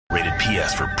Rated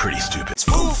PS for pretty stupid.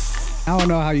 I don't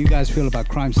know how you guys feel about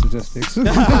crime statistics.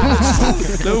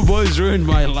 No boys ruined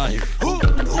my life.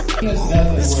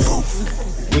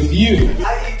 With you.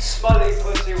 I eat smelly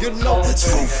pussy with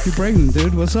salt. You pregnant,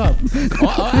 dude? What's up?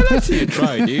 I'd like to see you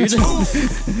try, dude. You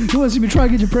want to see me try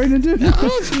to get you pregnant, dude?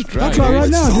 I'll try right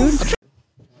now, dude.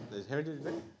 There's Heritage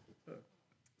Day?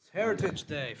 It's Heritage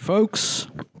Day, folks.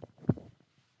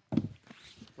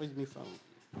 Where's my phone?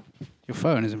 Your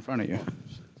phone is in front of you.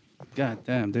 God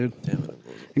damn, dude.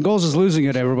 And Ngosa's losing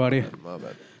it, everybody. My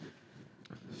bad.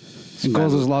 And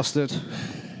Ngosa's lost it.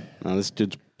 Now this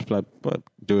dude's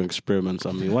doing experiments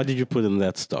on me. Why did you put in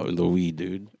that stuff in the weed,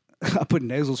 dude? I put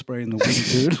nasal spray in the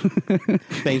weed, dude.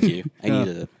 Thank you. I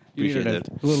needed it. You Appreciate needed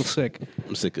it. A little sick.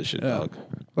 I'm sick of shit, Yeah. dog.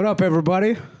 What up,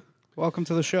 everybody? Welcome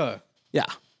to the show. Yeah.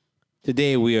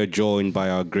 Today we are joined by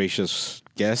our gracious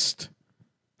guest,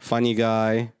 funny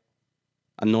guy,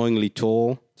 annoyingly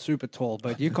tall. Super tall,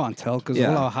 but you can't tell because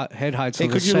Yeah. all our head heights Hey, are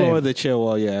the could you same. lower the chair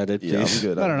while you're at it, Yeah, please? I'm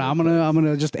good. I don't know. I'm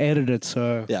gonna just edit it.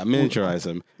 So Yeah, miniaturize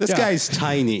him. This Yeah. guy's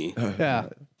tiny. yeah.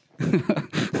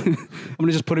 I'm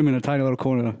gonna just put him in a tiny little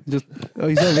corner. Just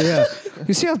he's over here.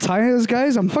 You see how tiny this guy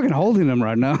is? I'm fucking holding him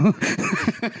right now.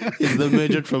 He's the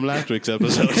midget from last week's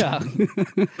episode. Yeah.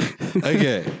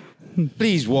 Okay.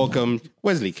 Please welcome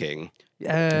Wesley King.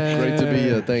 Great to be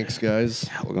here. Thanks, guys.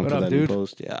 We're going What to up, put that in dude?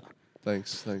 post. Yeah.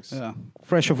 Thanks. Yeah.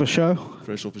 Fresh off a show.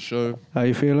 Fresh off the show. How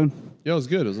you feeling? Yeah, it was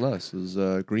good. It was nice. It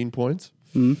was Greenpoint.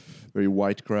 Mm. Very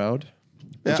white crowd,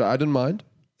 which Yeah. I didn't mind.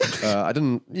 I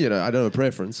didn't, I don't have a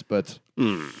preference, but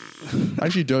I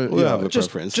actually don't. We'll yeah, have a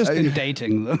Just, preference. just in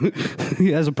dating, though.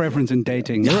 He has a preference in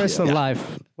dating. The rest of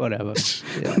life, whatever.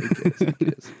 yeah, who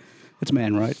cares? It's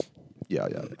man, right? yeah.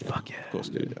 Fuck yeah. Of course,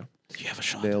 dude. Yeah. You have a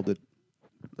shot. Nailed it.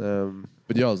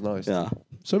 But yeah, it was nice. Yeah.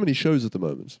 So many shows at the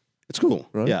moment. It's cool.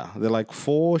 Right? Yeah. They're like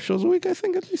 4 shows a week, I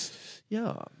think, at least.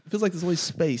 Yeah. It feels like there's always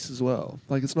space as well.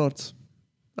 Like it's not.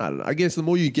 I don't know. I guess the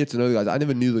more you get to know the guys, I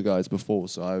never knew the guys before,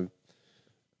 so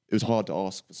it was hard to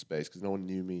ask for space because no one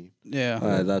knew me. Yeah.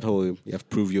 That whole, you have to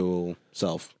prove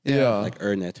yourself. Yeah. Like,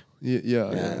 earn it. Yeah.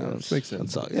 that's- Makes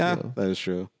sense. That's all. Yeah, that is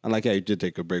true. And like, yeah, you did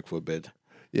take a break for a bit.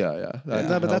 Yeah.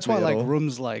 No, but that's why helped me like at all.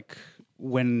 rooms like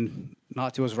when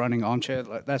Nati was running Armchair,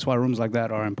 like, that's why rooms like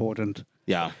that are important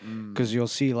Yeah. because you'll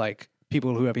see like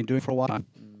people who have been doing it for a while,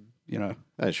 you know,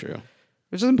 That's true.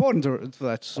 which is important to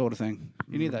that sort of thing.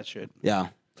 You need that shit. Yeah.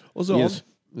 Also, Yes.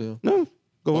 yeah. No,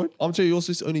 go on. I'm sure you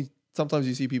also only sometimes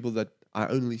you see people that I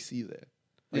only see there.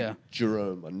 Like Yeah.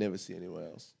 Jerome, I never see anywhere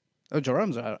else. Oh,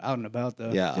 Jerome's out and about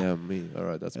though. Yeah. Yeah, me. All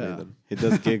right, that's me Yeah. then. He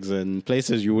does gigs in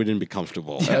places you wouldn't be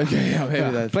comfortable. Okay, yeah, maybe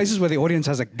Yeah. that's Places where the audience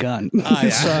has a gun. Ah, yeah.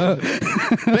 So,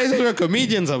 Places where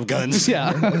comedians have guns.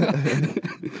 yeah.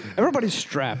 Everybody's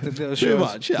strapped at those Pretty shows.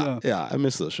 much. Yeah. Yeah. I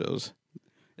miss those shows.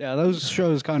 Yeah, those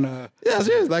shows kind of. Yeah,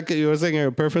 serious. Like you were saying,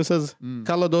 your preferences,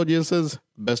 colored audiences,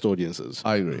 best audiences.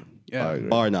 I agree. Yeah. I agree.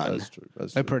 Bar none. That's true.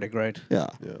 That's They're true. pretty great. Yeah.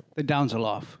 Yeah. They're down to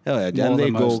laugh. Hell yeah. More And they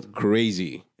than go most.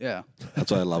 crazy. Yeah.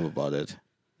 That's what I love about it.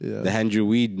 Yeah. They hand you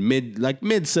weed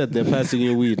mid set. They're passing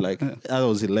you weed. Like that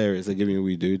was hilarious. They're giving you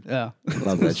weed, dude. Yeah.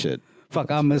 Love that shit.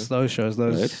 Fuck, I miss those shows.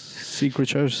 Those Right? secret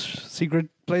shows, secret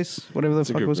place, whatever the fuck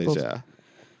Secret it was place, called. yeah.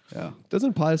 Yeah.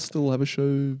 Doesn't Pius still have a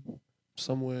show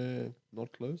somewhere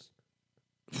not close?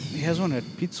 He has one at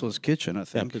Pizza's Kitchen, I Yeah,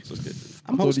 think. Pizza's good.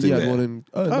 I'm Thought hosting he had there. one in.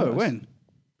 Oh, nice. when?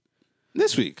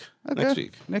 This week. Okay. Next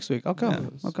week. Next week. I'll come. Yeah.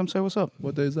 I'll come say what's up.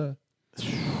 What day is that?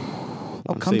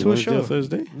 I'll come Say to a Wednesday or show.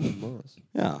 Thursday. Nice.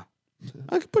 Yeah.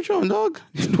 I can put you on, dog.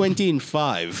 It's 20 and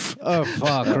 5. Oh,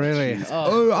 fuck, really?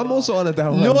 Oh, I'm also on at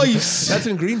that one. Nice. That's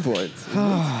in Greenpoint.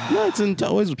 No, it's in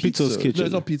always Pizza's No, Kitchen.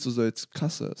 it's not Pizza's though. It's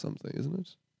Casa or something, isn't it?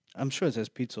 I'm sure it says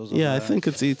Pizza's. Yeah, I think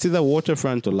it's either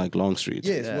Waterfront or like Long Street.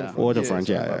 Yes, Yeah. Waterfront,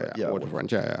 Yes, yeah.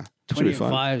 Waterfront, yeah. Should 20 be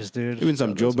fun. 25s, dude. Even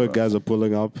some Joburg guys are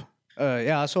pulling up.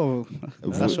 Yeah, I saw.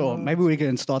 Maybe we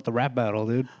can start the rap battle,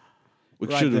 dude. We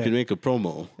Right should. We there. can make a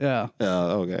promo. Yeah,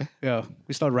 Okay. yeah.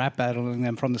 We start rap battling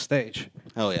them from the stage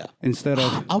Hell yeah. instead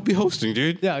of. I'll be hosting,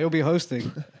 dude. Yeah, you'll be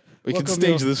hosting. We can Welcome,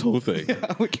 stage yo. this whole thing.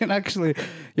 Yeah, we can actually.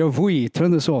 Yo, Vui, turn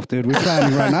this off, dude. We're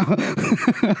planning right now.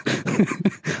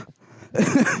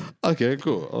 Okay,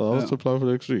 cool. I'll also plan for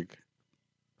next week.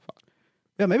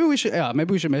 Yeah, maybe we should. Yeah,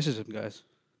 maybe we should message them, guys.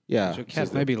 Yeah. Your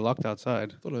cat may be locked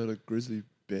outside. I thought I had a grizzly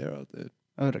bear out there.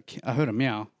 I heard a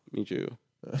meow. Me too.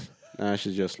 Nah,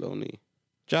 she's just lonely.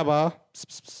 Jabba. Psst,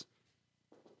 psst, psst.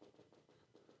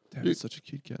 Damn, it's such a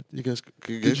cute cat. You guys,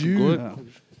 Did you? go Yeah.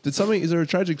 Did something? Is there a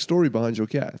tragic story behind your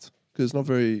cat? Because it's not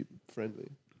very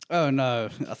friendly. Oh no,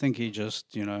 I think he just,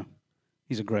 he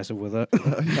He's aggressive with it.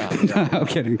 Yeah. I'm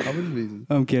kidding. I wouldn't be.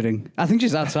 I'm kidding. I think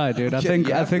she's outside, dude. I You think.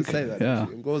 have to I think. say that. Yeah.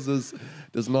 Ngosa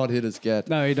does not hit his cat.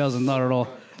 No, he doesn't. Not at all.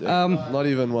 Not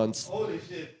even once. Holy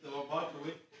shit! We're about to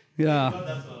win. Yeah.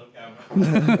 That's not on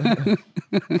camera.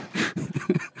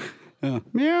 Yeah.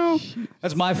 Meow.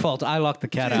 That's my fault. I locked the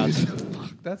cat out.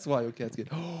 Fuck, that's why your cat's get.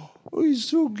 Oh, he's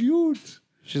so cute.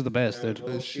 She's the best, dude.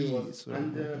 She was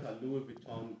under a Louis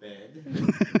Vuitton bed.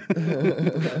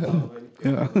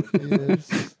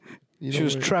 Yes. You She know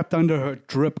was where- trapped under her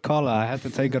drip collar. I had to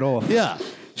take it off. Yeah.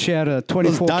 She had a Those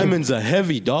 24. diamonds are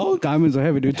heavy, dog. Diamonds are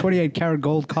heavy, dude. 28 karat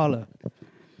gold collar.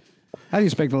 How do you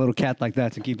expect a little cat like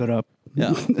that to keep it up?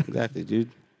 Yeah, exactly,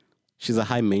 dude. She's a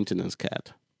high maintenance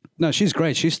cat. No, she's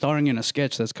great. She's starring in a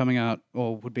sketch that's coming out,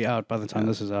 or would be out by the time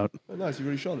this is out. Oh, nice, you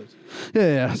already shot it.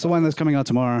 Yeah. It's the one that's coming out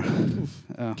tomorrow.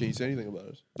 Can you say anything about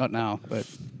it? Not now, but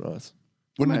Right.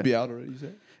 Wouldn't it be out already, you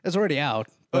say? it's already out.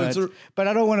 Oh, But, it's al- but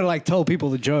I don't want to like tell people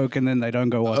the joke and then they don't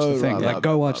go watch the thing. right, Like, right,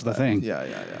 go right, watch the thing. Yeah.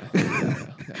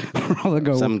 Rather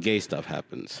go. Some gay stuff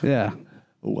happens. Yeah.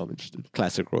 Oh, I'm interested.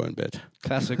 Classic Rowen bit.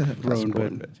 Classic Rowen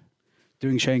Rowen bit.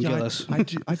 Doing Shane Gillis. I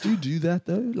do that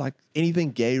though. Like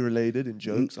anything gay related in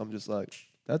jokes, I'm just like,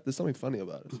 there's something funny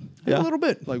about it. A little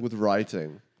bit. Like with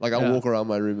writing. Like I'll Yeah. walk around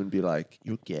my room and be like,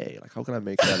 "You're gay." Like how can I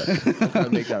make that? How can I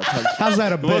make that a punch? How's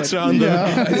that a bit? Walks around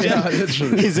Yeah,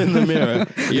 literally. He's in the mirror.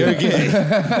 You're gay.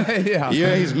 yeah.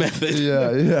 You're his method.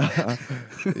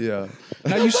 Yeah.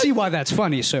 Now you see why that's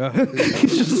funny, sir.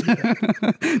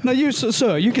 Now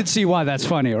sir, you can see why that's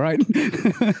funny, right?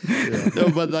 No,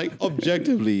 but like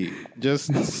objectively,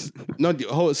 just not the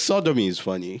whole sodomy is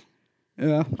funny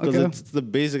Yeah. because Okay. it's the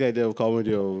basic idea of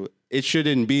comedy. Of it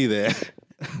shouldn't be there.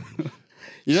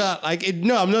 You know, like it,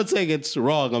 no, I'm not saying it's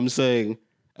wrong. I'm saying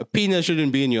a penis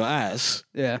shouldn't be in your ass.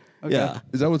 Yeah. Okay. Yeah,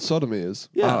 Is that what sodomy is?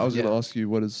 Yeah. I was going to Yeah. ask you,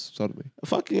 what is sodomy?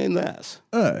 fucking in the ass.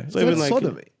 Oh, So even like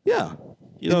sodomy. Yeah,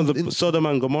 you know the Sodom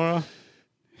and Gomorrah.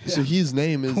 So his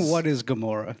name is. What is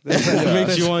Gomorrah? That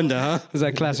makes you wonder, huh? Is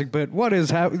that classic bit? What is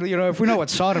you know? If we know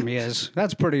what sodomy is,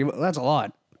 that's a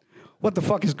lot. What the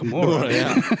fuck is Gomorrah?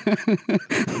 Yeah.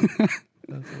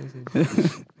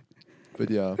 But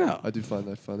yeah, Yeah. I do find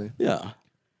that funny. Yeah.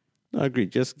 I agree.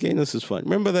 Just gayness is fun.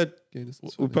 Remember that Gayness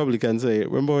is we funny. probably can say it.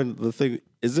 Remember when the thing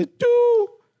is it two?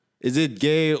 Is it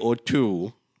gay or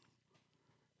two?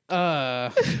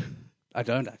 I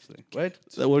don't actually. Wait.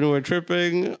 So when we were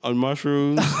tripping on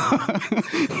mushrooms.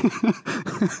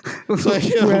 So,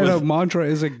 yeah, We had a mantra: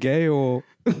 is it gay or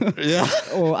yeah.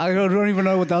 I don't even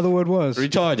know what the other word was.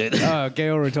 Retarded. Gay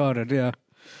or retarded? Yeah.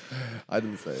 I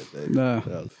didn't say it. Dave. No.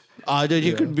 Yeah. Then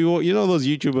you could be, you know, those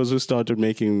YouTubers who started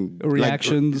making like,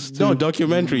 Reactions no, to-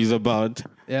 documentaries about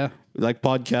Yeah. like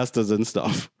podcasters and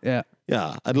stuff. Yeah.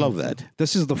 Yeah, I'd love that.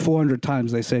 This is the 400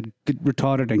 times they said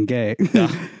retarded and gay.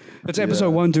 It's episode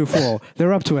 124.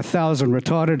 They're up to 1,000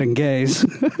 retarded and gays.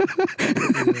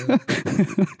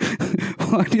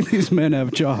 Why do these men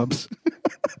have jobs?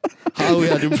 How we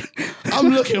had to, I'm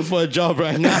looking for a job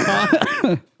right now.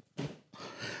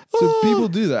 So people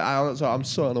do that. I'm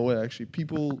so unaware. Actually,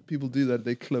 people do that.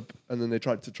 They clip and then they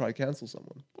try to cancel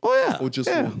someone, Oh yeah, or just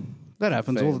Yeah. That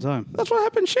happens all the time. that's what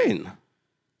happened, Shane.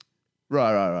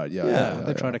 right. Yeah.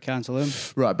 They try to cancel him.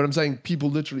 Right, but I'm saying people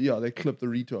literally, they clip the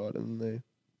retard and they.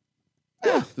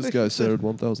 This guy said it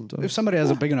 1,000 times. If somebody has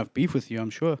a big enough beef with you,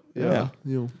 I'm sure. Yeah,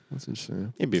 that's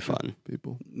interesting. It'd be fun.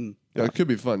 People. Yeah, it could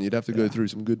be fun. You'd have to go through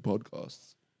some good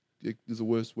podcasts. Is the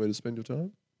worst way to spend your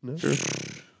time? No. Sure.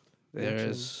 There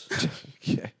is.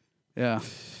 Okay. Yeah.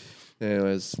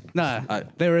 Anyways, Nah,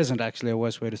 there isn't actually a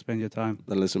worse way to spend your time.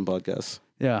 The listen podcast.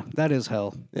 Yeah, that is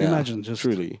hell. Yeah, Imagine just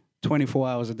truly. 24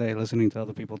 hours a day listening to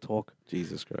other people talk,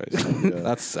 Jesus Christ,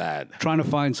 that's sad. trying to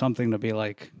find something to be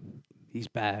like, he's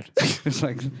bad. It's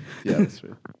like, yeah, that's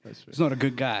true. That's true. he's not a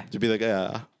good guy. To be like,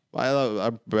 yeah,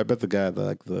 I bet the guy that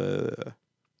like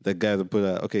the guy that put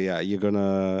okay, yeah, you're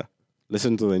gonna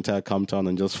listen to the entire Compton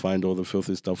and just find all the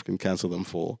filthy stuff you can cancel them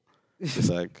for. It's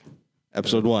like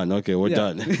episode 1. Okay, we're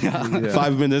done. Yeah.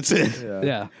 5 minutes in,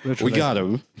 Yeah, we literally. got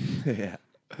him. Yeah.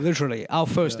 Literally, our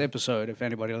first episode, if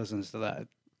anybody listens to that.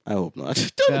 I hope not.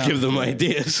 Don't Yeah. give them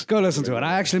ideas. Go listen to it.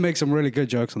 I actually make some really good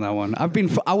jokes on that one.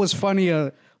 I was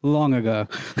funnier long ago.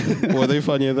 Were they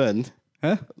funnier then?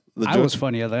 Huh? The I joke- was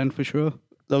funnier then, for sure.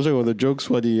 I'm saying, were the jokes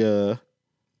funny? Do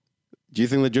you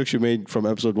think the jokes you made from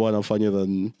episode 1 are funnier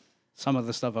than? Some of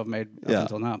the stuff I've made up Yeah.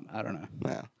 until now, I don't know.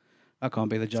 Nah. I can't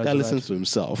be the judge. Guy of listens that. to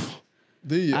himself.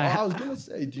 Do you? I I was gonna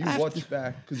say, do you watch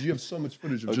back because you have so much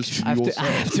footage of just I have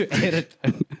yourself? to edit.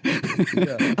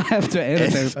 Yeah. I have to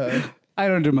edit them. I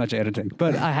don't do much editing,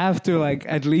 but I have to like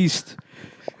at least.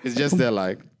 It's just they're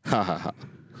like, ha ha ha.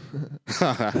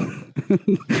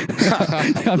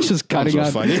 I'm just cutting so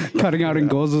out funny. cutting out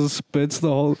Ngosa's spits the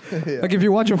whole. Like if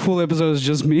you watch a full episode, it's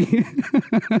just me.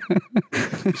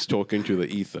 Just talking to the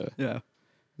ether. Yeah.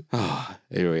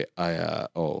 Anyway,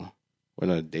 went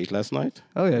on a date last night.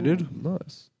 Oh yeah, dude.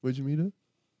 Nice. Where'd you meet her?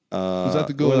 Was that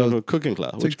the girl Went that to was a cooking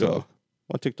class. Which TikTok? girl?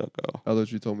 What TikTok girl? I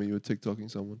thought you told me you were TikToking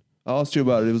someone. I asked you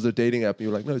about it. It was a dating app, and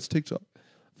you were like, "No, it's TikTok."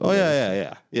 Oh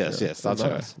yeah. Yes, So that's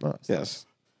nice, her. Nice. Yes.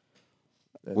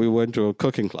 We went to a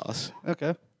cooking class.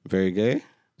 Okay. Very gay.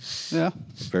 Yeah.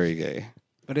 Very gay.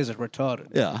 But is it retarded?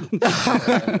 Yeah.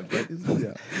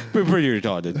 Yeah. Pretty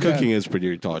retarded. Cooking is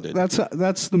pretty retarded.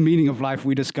 That's the meaning of life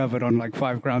we discovered on like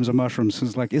 5 grams of mushrooms.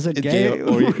 Is like, is it gay?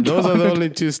 Those are the only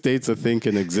two states I think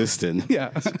can exist in. Yeah.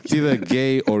 It's either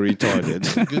gay or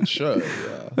retarded. Good show.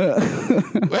 Yeah.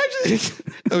 Well,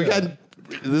 actually,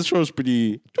 this show's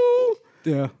pretty.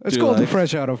 Yeah. It's Do you called the like-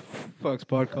 Fresh Out of Fuck's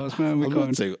podcast, man. We I'm not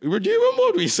can't. saying. Do you remember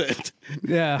what we said?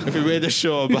 Yeah. If we made a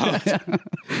show about. Yeah,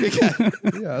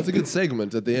 that's a good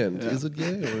segment at the end. Is it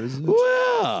gay or is it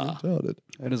Well, retarded?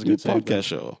 That is a new good segment. podcast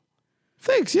show.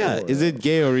 Thanks. Yeah. Is it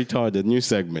gay or retarded? New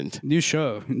segment. New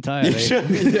show entirely.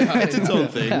 It's its own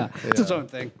thing. Yeah. It's its own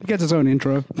thing. It gets its own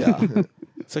intro. Yeah.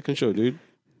 Second show, dude.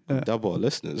 Double our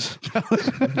listeners.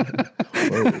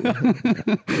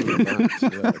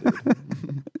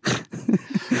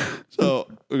 So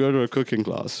we go to a cooking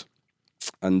class,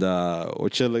 and we're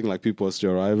chilling. Like people are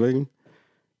still arriving.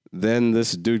 Then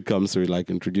this dude comes through, like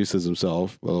introduces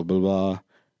himself, blah blah blah.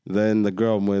 Then the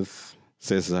girl I'm with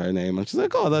says her name, and she's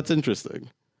like, "Oh, that's interesting.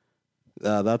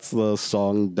 That's the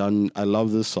song done. I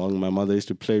love this song. My mother used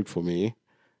to play it for me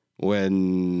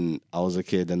when I was a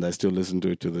kid, and I still listen to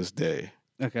it to this day."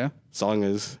 Okay. Song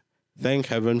is "Thank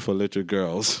Heaven for Little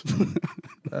Girls."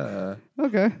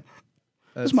 Okay.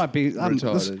 This might be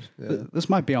retarded. this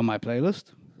might be on my playlist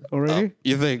already.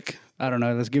 You think? I don't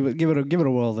know. Let's give it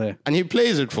a whirl there. And he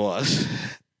plays it for us.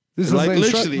 This is Like, the,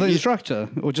 literally, the he- instructor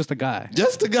or just a guy.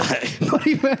 Just a guy. Not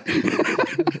even.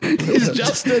 He's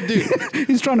just a dude.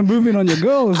 He's trying to move in on your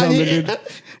girl or And something, he- dude.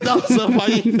 that was the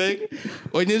funny thing.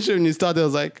 When he started, I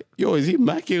was like, "Yo, is he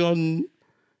macking on?"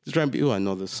 He's trying to be. Oh, I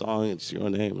know the song. It's your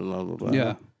name. And blah blah blah.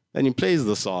 Yeah. Then he plays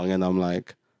the song, and I'm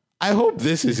like, I hope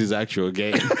this is his actual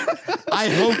game. I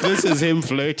hope this is him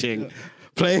flirting,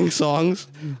 playing songs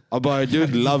about a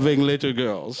dude loving little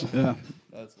girls. Yeah.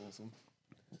 That's awesome.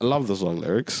 I love the song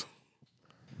lyrics.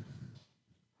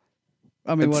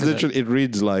 I mean, It's what is it? literally, it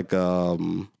reads like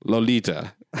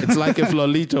Lolita. It's like if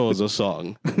Lolita was a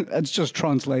song. It's just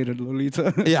translated,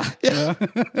 Lolita. Yeah.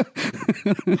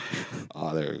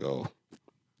 Oh, there we go.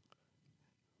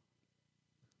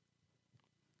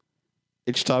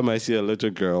 Each time I see a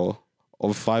little girl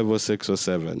of 5 or 6 or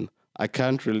 7, I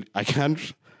can't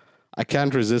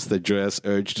resist the joyous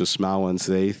urge to smile and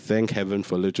say, "Thank heaven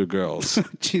for little girls."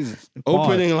 Jesus.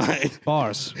 Opening line.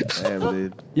 Bars. Damn,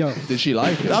 dude. Yo, Did she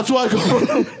like it? That's why I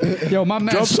go. yo, my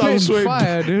man Drop some spitting sweet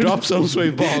fire, dude. Drop some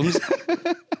sweet bombs.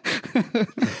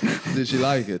 Did she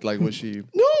like it? Like, was she?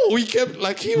 No, we kept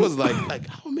like he was like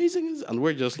how amazing is it? And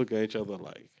we're just looking at each other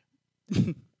like,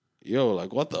 yo,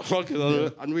 like what the fuck is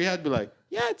that? And we had to be like,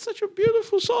 yeah, it's such a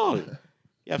beautiful song.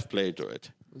 You have to play to it.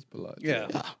 That's polite. Yeah.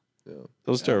 Yeah. Yeah. It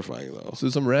was terrifying though. So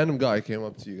some random guy came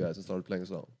up to you guys and started playing a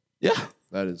song. Yeah.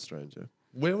 That is strange. Yeah.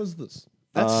 Where was this?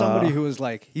 That's somebody who was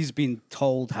like, he's been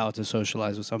told how to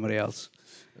socialize with somebody else.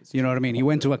 You know what I mean? He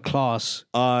went to a class.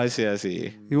 I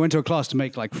see. He went to a class to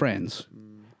make like friends.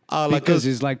 Like Because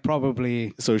he's like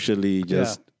probably, socially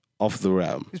just off the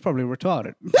ram. he's probably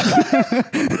retarded.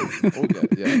 Okay,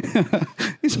 yeah.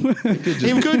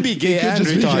 He could be gay and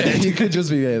retarded. He could just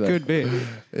be gay though. Could be.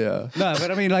 Yeah. No,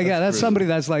 but I mean, like, yeah, that's somebody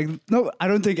that's like, no, I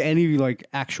don't think any like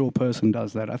actual person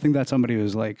does that. I think that's somebody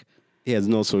who's like, He has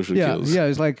no social yeah, skills. yeah,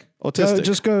 it's like, Autistic.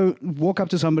 just go walk up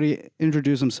to somebody,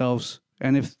 introduce themselves,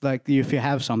 and if you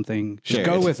have something, just Share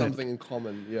go it. with Something in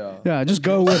common. Yeah. it. Yeah, just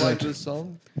go with Like it. this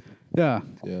song. Yeah.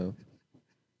 Yeah.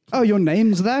 Oh, your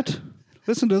name's that?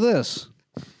 Listen to this.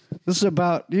 This is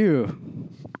about you.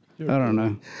 I don't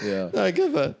know. Yeah. I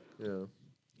get that. Yeah.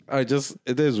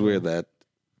 It is weird that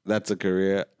that's a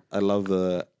career. I love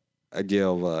the idea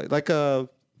of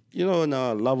in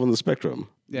Love on the Spectrum.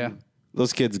 Yeah.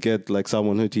 Those kids get like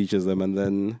someone who teaches them, and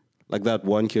then like that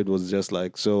one kid was just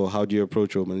like, "So how do you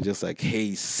approach a woman?" Just like,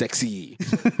 "Hey, sexy."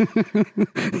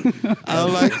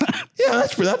 I'm like, yeah,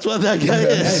 that's what that guy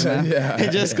is. Yeah. He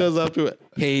just goes up to it,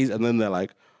 "Hey," and then they're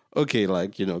like, "Okay,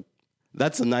 like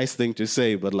that's a nice thing to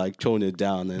say, but like tone it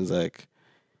down." And it's like,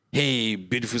 hey,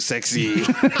 beautiful, sexy.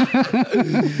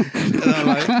 And I'm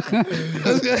like,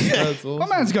 That's My awesome.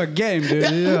 man's got game, dude.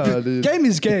 Yeah, dude. Game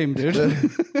is game, dude.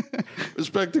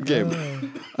 respect the game.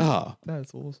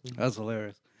 That's awesome. That's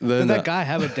hilarious. Then, Did that guy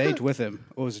have a date with him,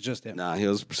 or was it just him? Nah, he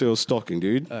was still stalking,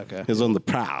 dude. Okay. He was on the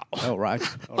prowl. Oh, right.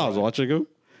 I was watching him.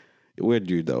 Weird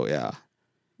dude, though, yeah.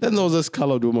 Then there was this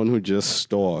colored woman who just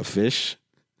stole a fish.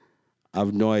 I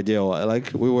have no idea why.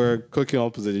 Like, we were cooking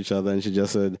opposite each other, and she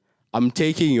just said, I'm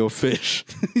taking your fish.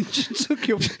 She took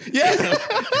your. Yeah.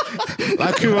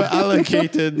 Like, we were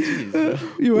allocated.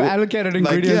 You were allocated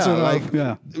ingredients.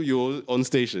 yeah. You were on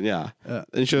station, yeah.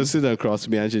 And she was sitting across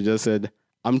me, and she just said,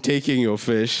 I'm taking your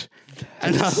fish.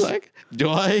 And I was like, do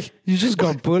I? You just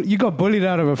got you got bullied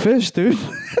out of a fish, dude.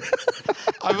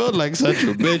 I felt like such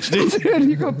a bitch, dude. Dude,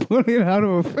 you got bullied out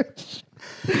of a fish.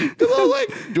 Because I was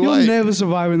like, do You'll I? never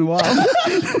survive in the wild.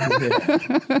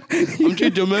 I'm too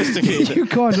domesticated. You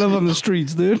can't live on the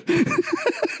streets, dude.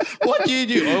 What do you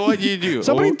do? Or what do you do?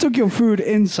 Somebody took your food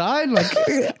inside, like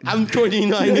I'm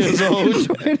 29 years old.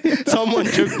 Someone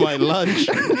took my lunch.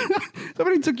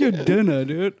 somebody took your dinner,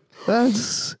 dude.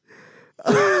 That's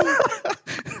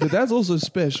But that's also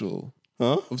special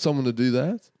Huh? of someone to do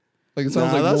that. Like it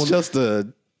sounds Nah, like that's more just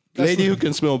a lady who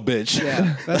can smell bitch.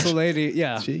 yeah. That's a lady.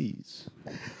 Yeah. Jeez.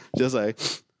 Just like,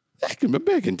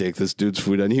 maybe I can take this dude's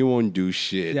food and he won't do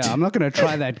shit. Yeah. I'm not gonna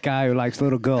try that guy who likes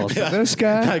little girls. But this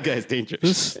guy, That guy's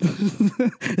dangerous.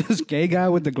 this gay guy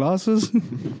with the glasses.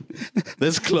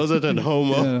 This closeted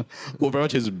homo Yeah. who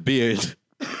brought his beard.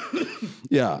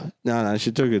 Yeah. No,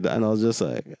 she took it and I was just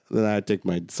like, then I take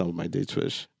some of my date's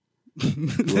fish.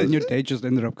 Then your date just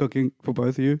ended up cooking for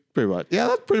both of you. Pretty much. Yeah,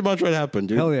 that's pretty much what happened,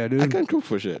 dude. Hell yeah, dude. I can't cook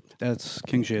for shit. That's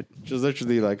king shit. Just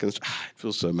literally like, it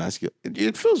feels so masculine.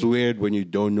 It feels weird when you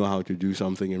don't know how to do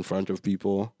something in front of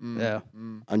people Yeah.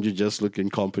 and you just look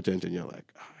incompetent and you're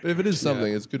like, But if it is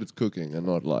something, it's good it's cooking and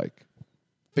not like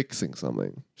fixing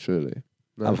something, surely.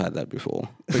 No, I've had that before.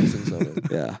 fixing something.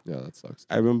 Yeah. Yeah, that sucks.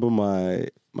 I remember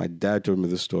my dad told me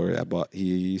this story about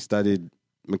he studied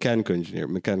mechanical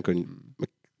engineering.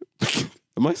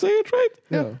 Am I saying it right?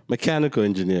 Yeah. Mechanical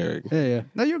engineering. Yeah. Yeah.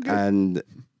 No, you're good. And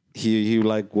he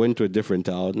like went to a different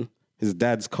town. His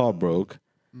dad's car broke.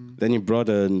 Then he brought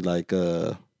in like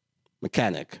a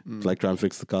mechanic to like try and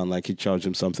fix the car. And like he charged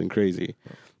him something crazy.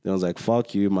 Then I was like,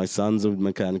 "Fuck you! My son's a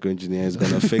mechanical engineer. He's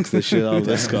gonna fix the shit out of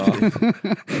this car."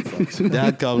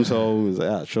 Dad comes home. He's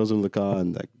like, "Yeah," shows him the car,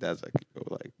 and like Dad's like,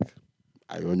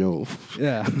 I don't know.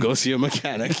 Yeah. Go see a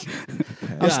mechanic.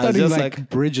 I'm studying just like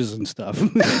bridges and stuff.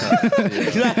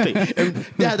 Exactly.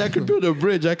 Dad, I could build a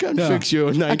bridge. I can't Yeah. fix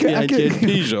your 1998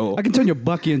 Peugeot. I can turn your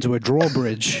bucky into a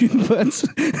drawbridge. But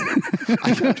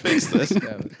I can't fix this.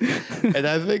 And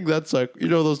I think that's like, you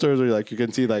know, those stories where like you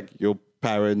can see like your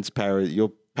parents'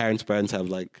 have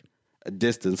like a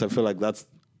distance. I feel like that's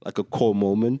like a core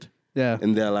moment yeah.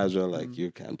 in their lives where like,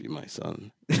 you can't be my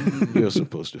son. You're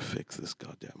supposed to fix this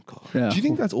goddamn car. Yeah. Do you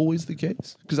think that's always the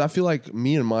case? Because I feel like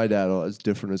me and my dad are as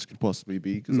different as could possibly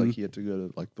be. Because like he had to go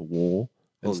to like the war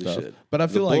and Holy stuff. shit. But I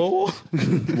feel like War?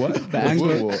 what The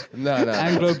Anglo- war? No,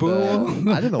 Anglo-Boer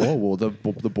war? I don't know what war. The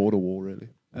border war, really.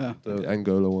 Yeah. The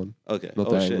Angola one, Okay. not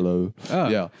Oh, the shit. Anglo. Oh.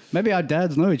 Yeah, Maybe our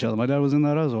dads know each other. My dad was in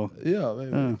that as well. yeah,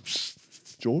 maybe.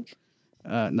 George.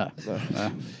 No.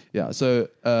 Yeah. So,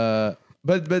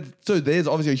 but so there's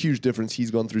obviously a huge difference.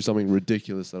 He's gone through something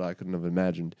ridiculous that I couldn't have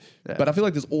imagined. Yeah. But I feel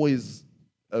like there's always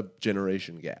a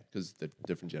generation gap because they're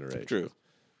different generations. True.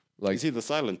 Like Is he the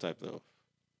silent type though?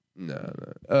 no.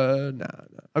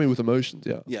 I mean, with emotions,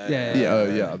 yeah. Yeah.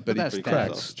 Yeah. But that's he dads.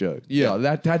 cracks joke. Yeah,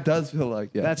 that does feel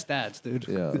like That's dads, dude.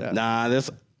 Yeah.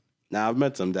 Nah, I've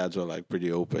met some dads who are like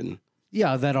pretty open.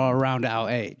 Yeah, that are around our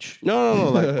age.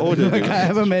 No, like older Like dudes.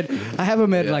 I haven't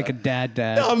met like a dad.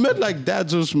 No, I've met like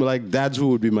dads who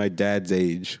would be my dad's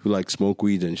age who like smoke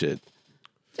weed and shit.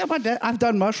 Yeah, my dad. I've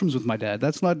done mushrooms with my dad.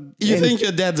 That's not. You think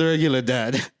your dad's a regular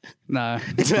dad? No,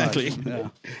 it's not. Exactly. Yeah. Yeah,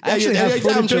 Actually, have I'm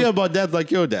footage talking of- about dads like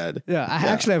your dad. Yeah, I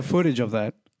actually have footage of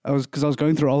that. I was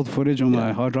going through old footage on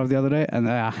my hard drive the other day, and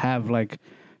I have like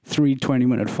 3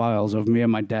 20-minute files of me and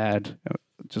my dad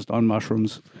just on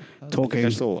mushrooms talking. I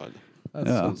saw one. That's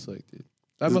Yeah. so sick, dude.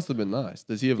 That must have been nice.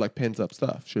 Does he have like pent up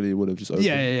stuff? Surely he would have just opened.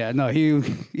 Yeah. No,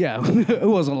 it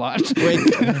was a lot. Wait,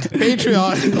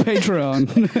 Patreon.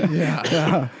 Patreon.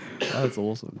 Yeah. That's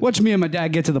awesome. Watch me and my dad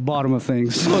get to the bottom of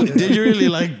things. Did you really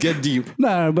like get deep?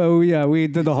 No, but we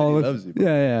did the whole. loves you, bro.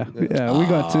 Yeah. We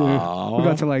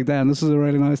got to like, damn, this is a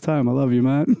really nice time. I love you,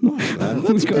 man. Man,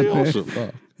 that's got pretty there. awesome.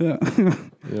 Fuck.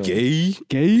 Yeah. Gay.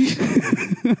 Gay.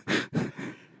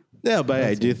 Yeah, but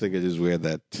I do think it is weird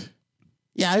that.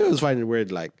 Yeah, I always find it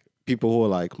weird. Like people who are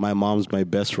like, my mom's my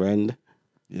best friend.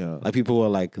 Yeah. Like people were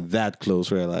like that close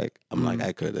where like I'm like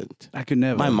I couldn't. I could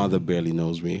never. My mother barely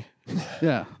knows me.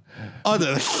 Yeah.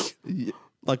 Other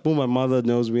like who my mother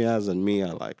knows me as and me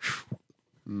are like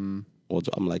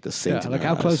I'm like a saint. Yeah. in Like her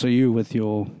how eyes. close are you with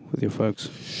your folks?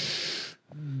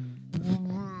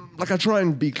 Like I try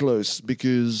and be close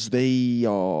because they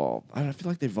are. I feel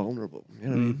like they're vulnerable. You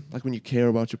know what I mean? Like when you care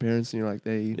about your parents and you're like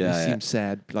they seem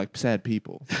sad, like sad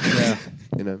people. Yeah.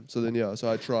 You know. So then so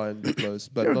I try and be close.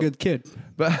 But You're a not- good kid.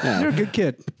 But You're a good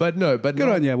kid. but Good not,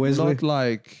 on ya, Wesley. Not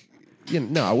like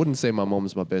no, I wouldn't say my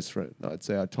mom's my best friend. No, I'd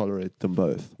say I tolerate them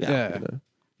both. Yeah. You know?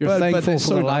 You're but thankful they're for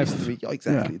so the nice life. to me. Yeah,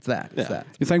 exactly. Yeah. It's that. It's that.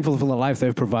 You're thankful for the life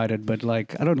they've provided, but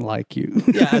like I don't like you.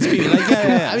 Yeah, as people like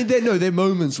I mean, there are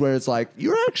moments where it's like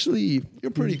you're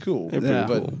pretty cool. You're pretty Yeah.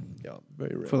 But cool. yeah,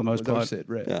 very rare. For the most As I've part. said,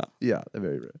 rare. Yeah. Yeah, they're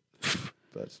very rare.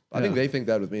 But I think they think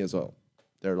that with me as well.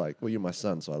 They're like, well, you're my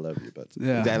son, so I love you. But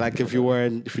Yeah. Yeah, like if you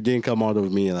didn't come out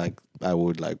of me, like I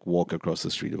would like walk across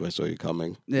the street if I saw you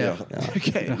coming. Yeah.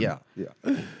 okay, yeah.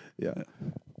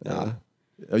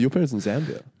 Your parents in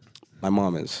Zambia. My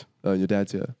mom is. Your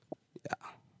dad's here.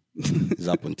 He's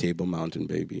up on Table Mountain,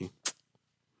 baby.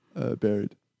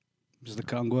 Buried. Mr.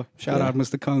 Kangwa. Shout out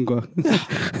Mr. Kangwa.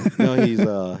 No, he's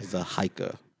a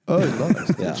hiker. Oh,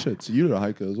 nice. Yeah. Shit. So you're a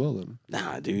hiker as well, then.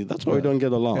 Nah, dude, that's why we don't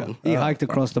get along. He hiked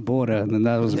across the border and then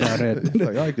that was about it.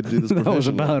 Like I could do this. That was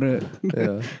professionally. about it.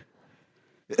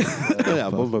 Yeah. Yeah,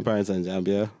 both my parents are in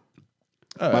Zambia.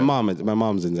 All My right.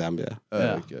 mom's in Zambia.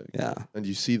 Yeah. Okay. Yeah. And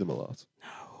you see them a lot.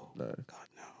 No. God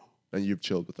no. And you've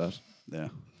chilled with that. Yeah.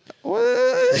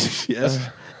 What? Yes.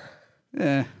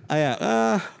 Yeah.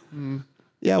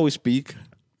 Yeah, we speak.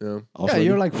 Yeah. Yeah, Often.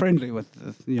 you're like friendly with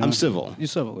you know. I'm civil. You're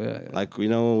civil, yeah. Like we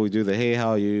do the hey, how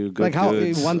are you? Good, like how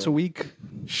good. once a week.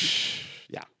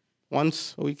 Yeah,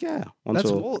 once a week. Yeah, once That's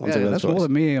a, all. once Yeah, a that's twice. all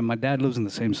of me and my dad lives in the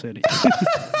same city.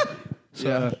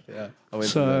 So Yeah. I went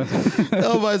so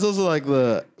No, but it's also like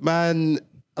the man.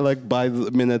 Like by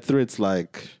the minute 3, it's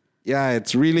like, yeah,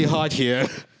 it's really hot here.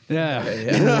 yeah.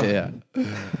 yeah.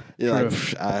 You're like,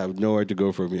 "Psh, I have nowhere to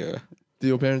go from here. Do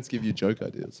your parents give you joke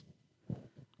ideas?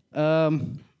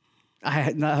 I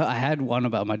had one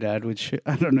about my dad, which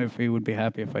I don't know if he would be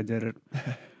happy if I did it.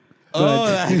 Oh,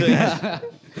 yeah.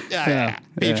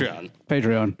 Patreon.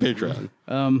 Patreon.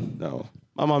 No,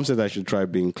 my mom said I should try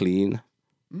being clean.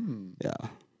 Yeah.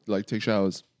 Like take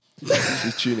showers.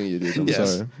 She's tuning you, dude. I'm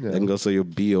Yes. sorry. Yeah. And go, so your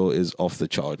BO is off the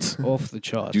charts. Off the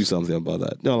charts. Do something about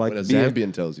that. No, like What a BO,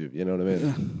 Zambian tells you, you know what I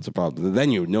mean? it's a problem. Then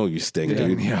you know you stink,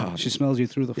 dude. Yeah. She smells you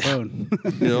through the phone.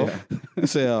 You know? You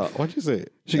say, what'd you say?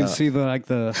 She can see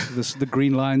the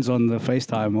green lines on the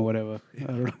FaceTime or whatever. I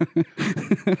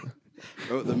don't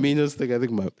know. The meanest thing I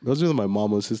think was with my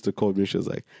mom or sister called me. She was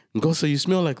like, "Ngosa, you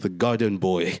smell like the garden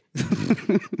boy."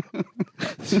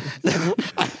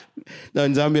 No,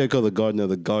 in Zambia I call the gardener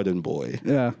the garden boy.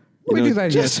 Yeah. You We know, do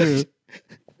that here just- too.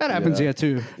 That happens here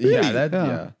too. Yeah, that, Yeah.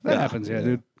 yeah. That happens here,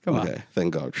 dude. Come on. Okay,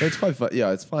 thank God. It's quite fun.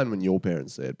 Yeah, it's fine when your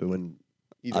parents say it, but when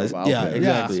either of our yeah, parents,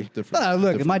 exactly. it's different.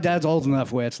 Look, different. my dad's old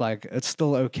enough where it's like it's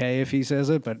still okay if he says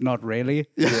it, but not really.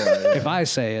 If I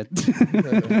say it,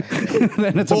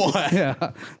 then it's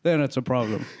then it's a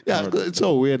problem. Yeah, it's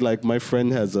so weird. Like my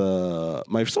friend has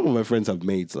some of my friends have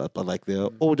maids, but like they're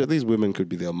older. These women could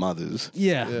be their mothers.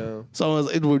 Yeah. Yeah. So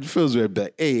it would feels weird.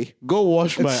 But hey, go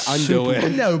wash my underwear.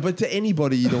 No, but to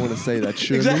anybody, you don't want to say that.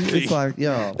 Surely. Exactly. It's like,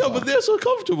 yeah. No, but they're so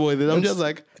comfortable with it. I'm just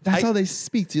like, That's how they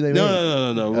speak to you. They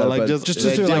no. But like but just Just to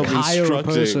the like idea of hire a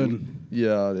instructing- person.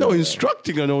 Yeah. No, yeah.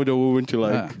 instructing an older woman to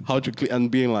like Yeah. how to clean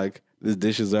and being like, these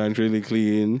dishes aren't really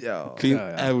clean. Yeah. Clean. Yeah,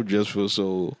 yeah. I would just feel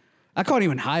so. I can't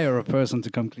even hire a person to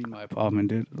come clean my apartment,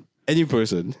 dude. Any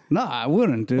person No, I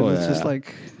wouldn't, dude. Oh, It's yeah. just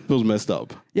like, feels messed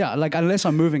up. yeah, like unless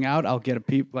I'm moving out, I'll get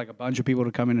a bunch of people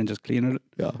to come in and just clean it.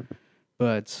 Yeah.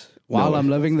 But while No. I'm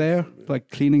living there, like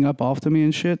cleaning up after me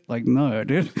and shit, like no,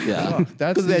 dude. Yeah.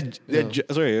 That's Because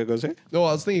sorry, you're gonna say? No,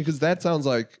 I was thinking because that sounds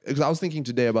like because I was thinking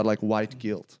today about like white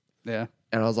guilt, Yeah.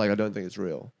 and I was like, I don't think it's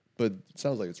real, but it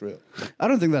sounds like it's real. I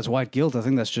don't think that's white guilt. I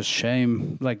think that's just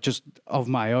shame, like just of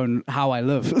my own how I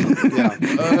live. Yeah.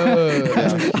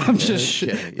 I'm just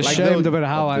Like ashamed they'll- about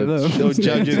how I live. They'll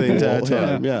judge you the entire Yeah.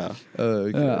 time. Yeah.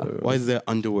 Okay. Why is there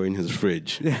underwear in his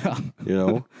fridge? Yeah, You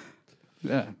know?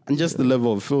 yeah, And just the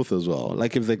level of filth as well.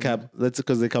 Like if they that's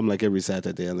because they come like every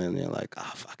Saturday and then you're like,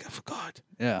 fuck, I forgot.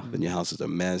 yeah. Then your house is a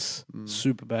mess.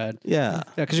 Super bad. Yeah.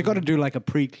 Yeah, because you got to do like a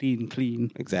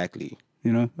clean. Exactly.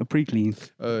 You know, a pre-clean.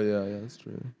 Oh yeah, that's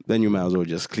true. Then you might as well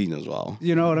just clean as well.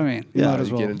 You know what I mean? You Yeah, might as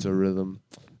You well. get into a rhythm.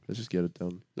 Let's just get it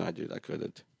done. No, dude, I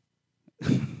couldn't.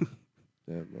 Yeah,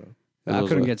 bro. And I those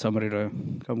couldn't were- get somebody to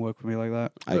come work for me like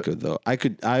that. I could though. I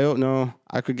don't know.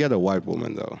 I could get a white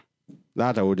woman though.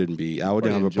 That I wouldn't be. I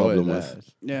wouldn't have a Enjoy problem that.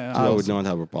 with. Yeah. I would not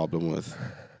have a problem with.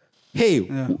 Hey,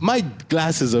 my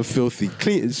glasses are filthy.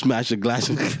 Clean, smash the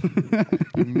glasses.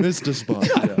 Missed a spot.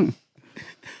 Yeah.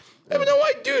 I mean,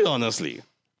 why do it honestly?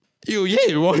 You're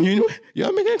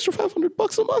making an extra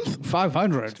 $500 a month.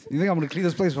 500. You think I'm going to clean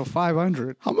this place for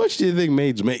 500? How much do you think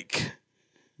maids make?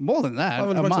 More than that.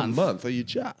 $500 A month. a month? Are you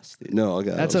just? No,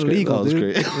 okay, That's that was illegal,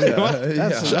 Great. dude. That was great. Yeah.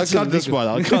 That's I'll cut this illegal. part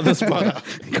out. I'll cut this part out.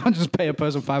 You can't just pay a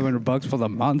person $500 for the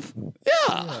month.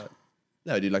 Yeah.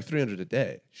 No, dude, like 300 a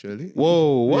day, surely.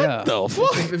 Whoa, what Yeah. the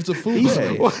fuck? If it's a full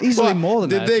Easily. day. Easily more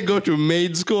than Did that. they go to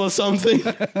maid school or something?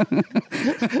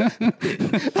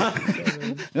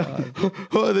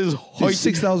 Oh, this Dude, hoity.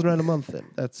 6,000 rand a month then.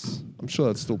 I'm sure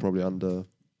that's still probably under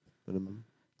minimum.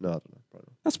 No, I don't know. Probably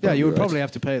not. That's Yeah, you would right. probably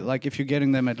have to pay, like, if you're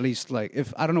getting them at least, like,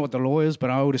 if I don't know what the law is, but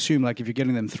I would assume, like, if you're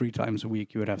getting them 3 times a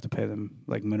week, you would have to pay them,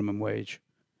 like, minimum wage.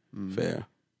 fair.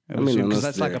 I mean, unless because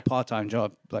that's like they're- a part-time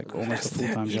job, like almost a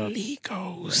full-time job.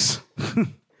 Illegals.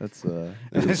 That's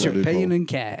Unless you're paying in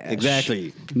cash.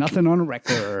 Exactly. Nothing on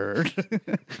record.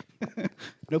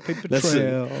 No paper That's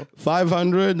trail. it.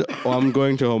 500 or I'm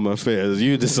going to Home Affairs.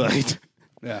 You decide.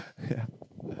 Yeah.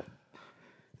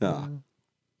 Yeah.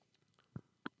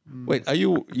 Wait,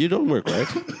 you don't work, right?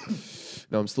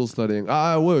 No, I'm still studying.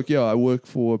 I work. Yeah, I work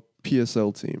for a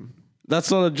PSL team. That's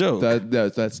not a joke.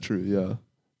 That's true. Yeah,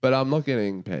 but I'm not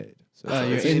getting paid. So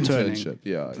You're it's an interning. internship.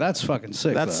 Yeah, That's fucking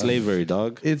sick. That's though. slavery,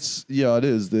 dog. it is.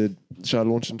 Should I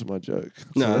launch into my joke?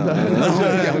 No.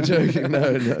 I'm joking.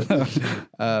 No. No.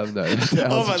 Oh, but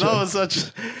that was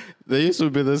such. There used to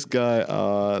be this guy,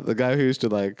 the guy who used to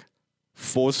like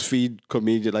force feed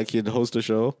comedian, like he'd host a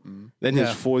show. Then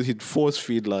Yeah. he'd force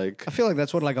feed like. I feel like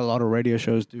that's what like a lot of radio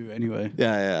shows do anyway.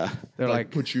 Yeah. They're like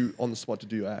like, put you on the spot to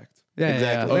do your act. yeah,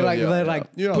 exactly. They Oh, like yeah, they yeah. like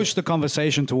Yeah. push the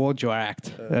conversation towards your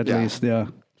act at Yeah. least. Yeah.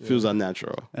 Feels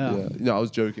unnatural. Yeah. Yeah. No, I was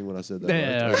joking when I said that.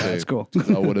 Yeah, right? that's cool.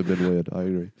 That would have been weird. I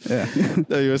agree. Yeah.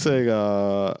 No, you were saying,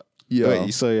 Yeah.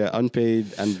 wait, so yeah, unpaid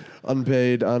and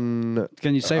Unpaid, Can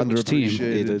you say which team?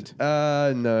 underappreciated.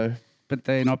 No. But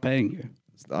they're not paying you.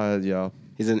 Yeah.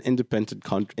 he's an independent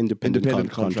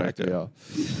contractor.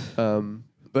 Yeah.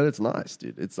 But it's nice,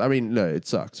 dude. I mean, no, it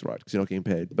sucks, right? Because you're not getting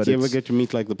paid. But Do you ever it's, get to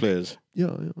meet like the players?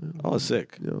 yeah. Oh,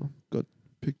 sick. Yeah. Got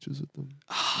pictures of them.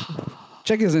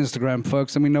 Check his Instagram,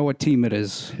 folks, and we know what team it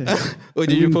is. Oh,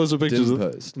 did you post the pictures?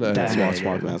 Didn't post. No, Damn.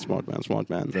 Smart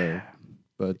man. No.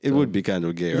 But It would be kind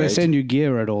of gay, Do they right? send you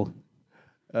gear at all?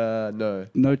 no.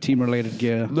 No team-related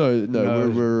gear. No. No.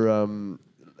 We're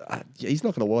yeah, he's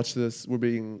not gonna watch this. We're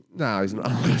being he's not.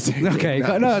 I'm gonna say anything. Okay,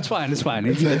 no, it's fine. It's fine.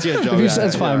 If It's your job. you yeah, say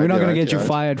it's fine. We're not yeah, going to get you yeah.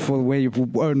 fired for where you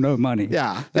earn no money.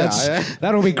 Yeah, That's yeah.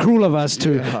 that'll be cruel of us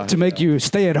to make you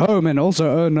stay at home and also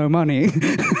earn no money.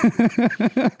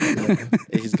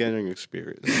 He's getting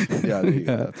experience. Yeah, there you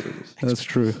go. That's what it is. That's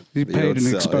true. He You paid don't an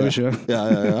sell, exposure.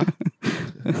 Yeah.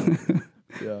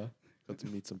 Yeah, got to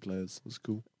meet some players. It was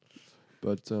cool.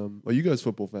 But are you guys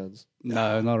football fans?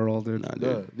 No, not at all, dude. Nah, dude.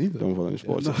 No, neither. Don't follow any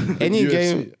sports. No. Any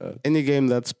UFC, any game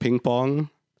that's ping pong,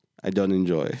 I don't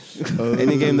enjoy.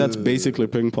 Any game that's basically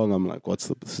ping pong, I'm like,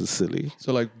 this is silly.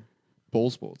 So like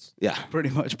ball sports. Yeah, Pretty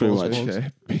much. Pretty balls much. balls.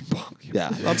 Okay, ping pong. yeah,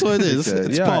 that's what it is. Okay.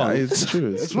 It's yeah, pong. it's true.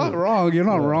 It's not wrong. You're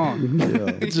not wrong.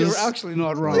 You're Just actually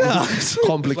not wrong. Yeah, Like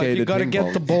complicated. you got to ping get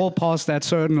pong. the ball past that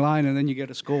certain line, and then you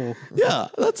get a score. yeah,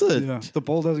 that's it. Yeah. If the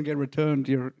ball doesn't get returned,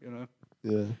 Yeah.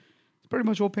 it's pretty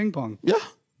much all ping pong. Yeah,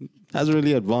 hasn't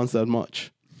really advanced that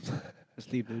much.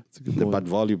 Sleep, dude. It's a good But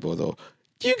volleyball though,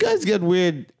 do you guys get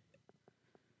weird?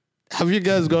 Have you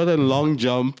guys gotten long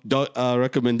jump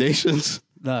recommendations?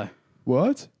 No.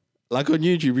 What? Like on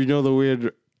YouTube, you know the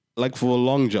weird, like for a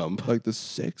long jump. Like the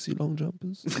sexy long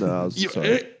jumpers? No, I was You-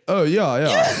 sorry. Oh yeah.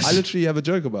 Yes. I literally have a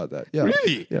joke about that. Yeah.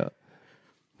 Really? Yeah.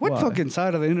 What Why? fucking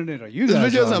side of the internet are you These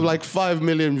guys videos on? have like 5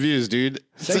 million views, dude.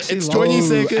 Sexy It's long- 20 And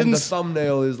the seconds.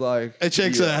 thumbnail is like It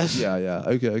checks yeah, ass. Yeah.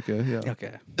 Okay. Yeah.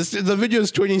 Okay. The video is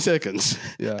 20 seconds.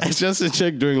 Yeah. It's just a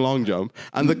chick doing long jump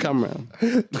and the camera.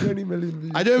 20 million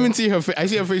views. I don't even see her face. I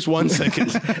see her face 1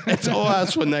 second. It's all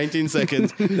ass for 19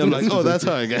 seconds. And I'm like, oh, that's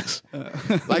her, I guess.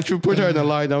 Like, if you put her in a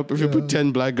lineup, if you put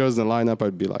 10 black girls in a lineup,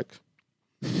 I'd be like,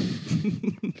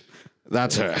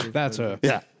 that's her. That's her.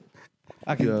 Yeah.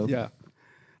 I can, Yeah. yeah.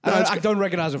 I don't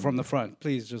recognize her from the front.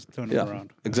 Please just turn it Yeah.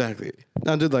 around. Exactly.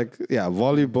 I did like,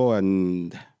 volleyball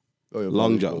and Oh, yeah,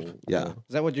 long volleyball. jump. Yeah. Is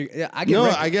that what you? Yeah, I get. No,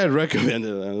 I get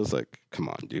recommended. And I was like, come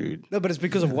on, dude. No, but it's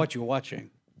because of what you're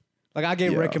watching. Like I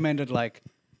get Yeah. recommended like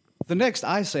the next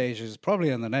Ice Age is probably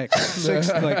in the next 6.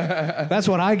 Like that's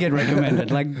what I get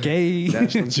recommended. Like gay,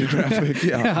 National Geographic.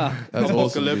 Yeah. yeah, That's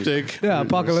awesome, dude. Apocalyptic. yeah,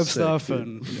 apocalypse Sick, stuff, dude.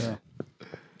 and yeah.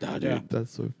 Nah, dude. Yeah.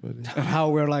 That's so funny. And how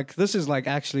we're like, this is like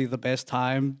actually the best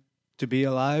time to be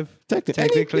alive.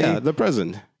 Technically, yeah, the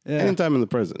present. Yeah. Anytime in the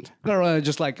present. No,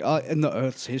 just like in the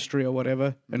Earth's history or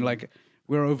whatever. And like,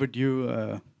 we're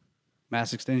overdue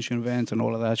mass extinction event and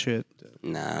all of that shit.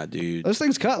 Nah, dude. Those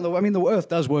things can't. I mean, the Earth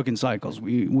does work in cycles.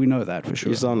 We know that for sure.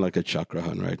 You sound like a chakra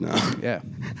hun right now. Yeah.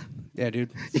 Yeah,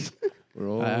 dude. We're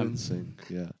all in sync.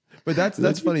 Yeah. But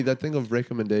that's funny, that thing of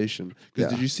recommendation.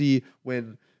 Because did you see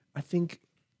when, I think,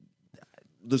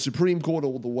 the Supreme Court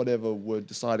or the whatever were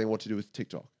deciding what to do with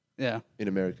TikTok? Yeah. In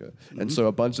America. And so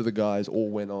a bunch of the guys all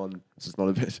went on, this is not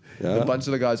a bit, a bunch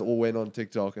of the guys all went on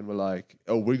TikTok and were like,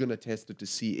 oh, we're going to test it to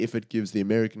see if it gives the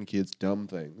American kids dumb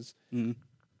things.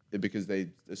 Because they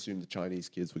assumed the Chinese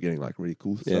kids were getting like really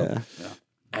cool stuff. Yeah.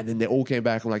 And then they all came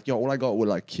back and like, yo, all I got were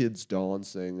like kids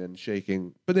dancing and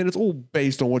shaking. But then it's all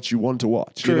based on what you want to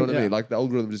watch. True, You know what I yeah. mean? Like the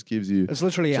algorithm just gives you. It's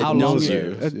literally It how long knows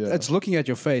you. you. It's looking at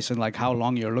your face and like how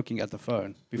long you're looking at the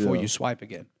phone before Yeah. you swipe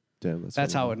again. Damn,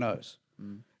 That's how it knows.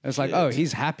 It's like, oh,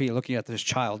 he's happy looking at this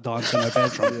child dance in her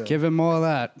bedroom. Give him more of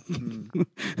that.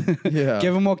 Yeah.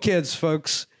 Give him more kids,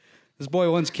 folks. This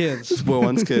boy wants kids. Boy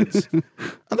wants kids. And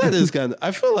that is kind of,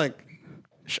 I feel like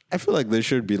there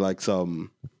should be like some,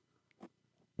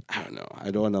 I don't know.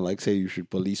 I don't want to like say you should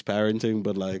police parenting,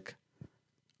 but like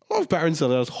a lot of parents are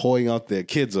just hoeing out their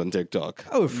kids on TikTok.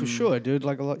 Oh, for sure, dude.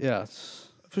 Like a lot. Yeah,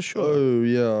 for sure. Oh,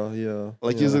 yeah.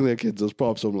 Like using their kids as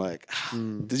props. I'm like,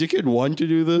 did your kid want to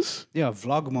do this? Yeah,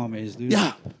 vlog mommies, dude.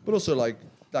 Yeah. But also like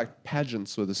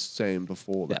pageants were the same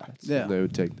before that. Yeah. They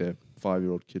would take their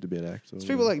 5-year-old kid to be an actor. It's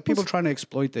people trying to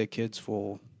exploit their kids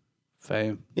for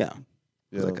fame. Yeah.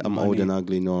 Yeah. Like, I'm old and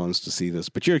ugly. No one wants to see this.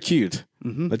 But you're cute.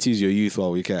 Let's use your youth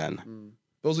while we can.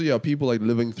 Also, people like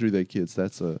living through their kids.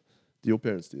 Do your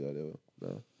parents do that ever?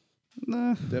 No.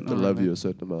 Nah, They have to not love really. you a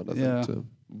certain amount, I Yeah. think,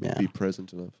 to Yeah. be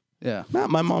present enough. Yeah,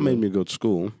 My mom made me go to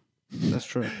school. that's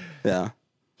true. Yeah.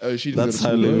 Oh, she didn't That's go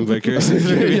how to I live school. vicariously.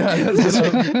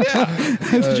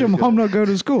 Did your mom not go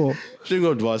to school? She didn't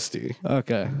go to varsity.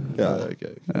 Okay. Yeah.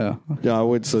 Okay. Yeah. Yeah, I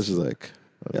went, so she's like,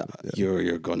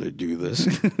 you're gonna do this.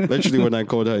 Literally, when I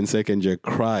called her in second year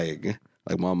crying,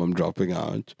 like, Mom, I'm dropping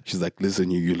out. She's like,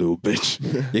 listen, you little bitch.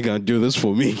 You're gonna do this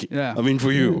for me. Yeah. I mean,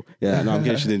 for you. Yeah, no, I'm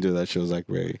kidding. She didn't do that. She was like,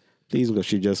 very please, because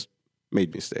she just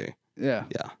made me stay. Yeah.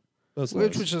 Yeah. That's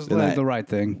Which nice. is Then like I- the right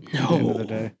thing at the end of the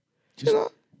day. You know?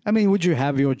 I mean, would you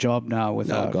have your job now No,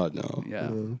 without? God, no.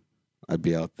 Yeah. I'd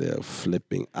be out there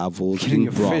flipping avils Getting in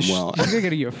your fish, Bromwell. you're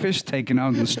getting your fish taken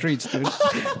out in the streets, dude.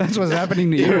 That's what's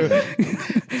happening to you.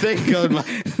 Thank God, man.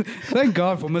 Thank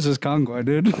God for Mrs. Kangwa,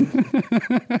 dude.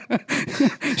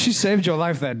 She saved your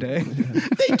life that day.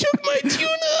 They took my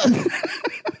tuna.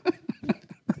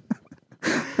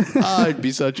 I'd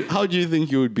be such. How do you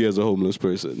think you would be as a homeless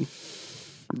person?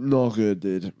 Not good,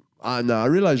 dude. No, I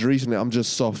realized recently I'm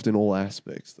just soft in all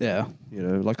aspects. Yeah. You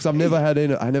know, like, cause I never had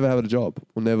a job.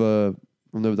 I've never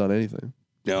done anything.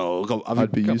 No, have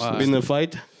I'd be you useless. been in a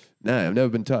fight? No, I've never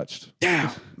been touched.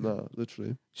 Damn. No,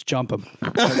 literally. Just jump him.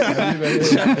 Have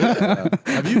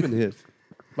you been hit?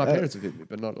 My parents have hit me,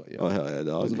 but not like, Oh hell yeah,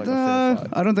 dog. wasn't like a fair fight.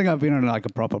 I don't think I've been in like a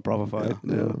proper fight.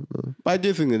 Yeah. But I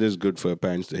do think it is good for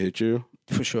parents to hit you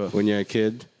For sure. when you're a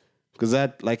kid, because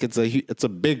that like it's a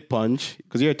big punch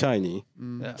because you're tiny.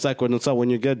 Yeah. It's like when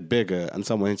you get bigger and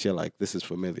someone hits you, like, this is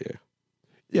familiar.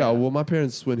 Yeah, well, my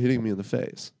parents weren't hitting me in the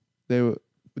face. They were.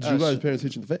 Did you guys' parents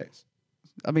hit you in the face?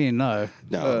 I mean, no.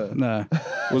 No, No.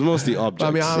 it was mostly objects.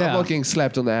 I mean, I'm Yeah. not getting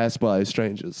slapped on the ass by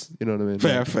strangers. You know what I mean?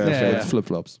 fair, Like, fair, Yeah, fair. yeah. Flip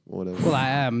flops or whatever. Well, I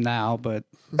am now, but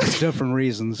different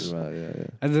reasons. Right, yeah.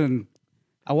 And then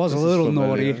I was This a is little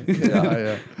familiar. naughty.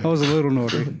 Yeah. I was a little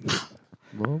naughty.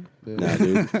 Mom? Yeah. Nah,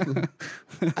 dude.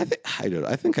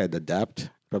 I think I'd adapt.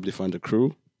 Probably find a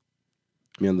crew.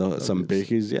 Me and some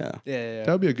bakies, yeah. Yeah.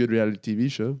 That would be a good reality TV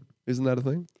show. Isn't that a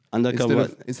thing? Undercover,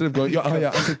 Instead of going,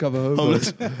 undercover homo.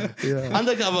 homeless. Yeah.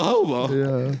 Undercover hobo.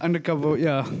 Yeah. Undercover,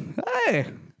 yeah. Hey,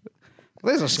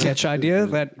 there's a sketch idea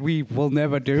that we will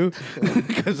never do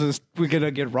because we're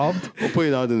gonna get robbed. We'll put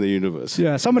it out in the universe.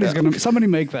 Yeah, somebody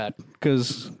make that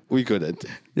because We couldn't.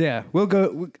 yeah, we'll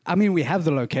go. I mean, we have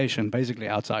the location basically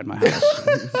outside my house.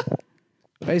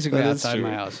 Basically That is outside true.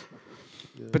 my house.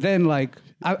 But then, like,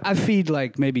 I feed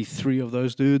like maybe 3 of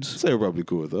those dudes. So you're probably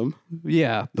cool with them.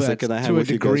 Yeah, but like, can I hang to a with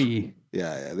you guys? degree.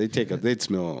 Yeah. They take advantage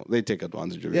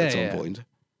of you Yeah, at some yeah. point.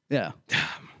 Yeah,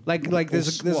 like Or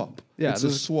there's swap. yeah, It's a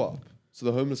there's swap. So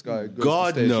the homeless guy goes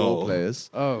God, to stage no. role players.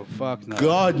 oh fuck no.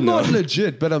 God no. Not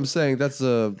legit, but I'm saying that's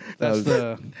the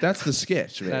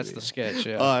sketch. Maybe. That's the sketch.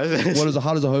 Yeah. How does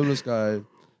a homeless guy?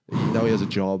 Now he has a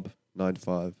job. 9 to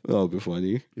 5. That would be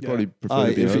funny. He'd probably prefer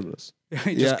to be if he- homeless.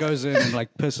 He just goes in and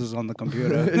like pisses on the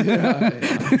computer.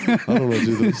 I don't want to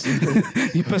do this.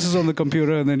 He pisses on the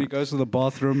computer and then he goes to the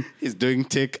bathroom. He's doing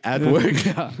tick at work.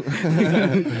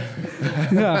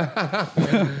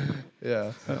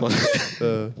 Yeah.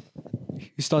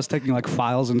 He starts taking like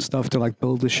files and stuff to like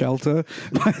build a shelter.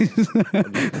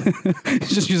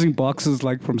 He's just using boxes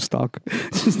like from stock.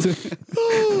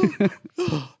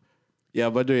 Yeah,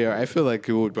 but yeah, I feel like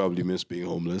he would probably miss being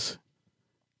homeless.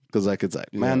 Because like it's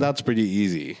like, man, that's pretty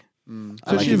easy.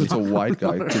 Especially if it's a white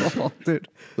guy. 'cause Dude.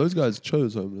 those guys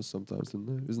chose homeless sometimes, didn't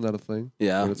they? Isn't that a thing?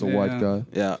 Yeah. When it's a white guy.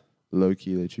 Yeah. Low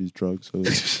key, they choose drugs or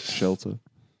shelter.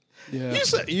 Yeah.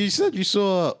 You said you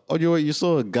saw on your way, you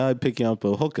saw a guy picking up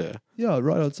a hooker. Yeah,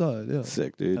 right outside. Yeah.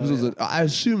 Sick, dude. This was I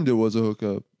assumed it was a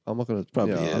hooker. I'm not gonna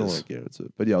Probably I don't is. want to get into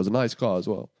it, but yeah, it was a nice car as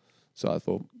well. So I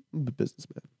thought,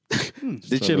 businessman.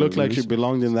 Did she look like she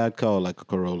belonged in that car, like a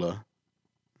Corolla?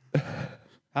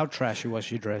 How trashy was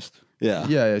she dressed? Yeah.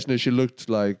 Yeah. No, she looked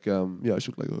like she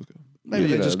looked like a hooker. Maybe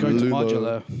they're just going to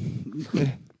modular.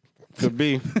 Could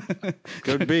be.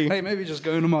 Could be. Hey, maybe just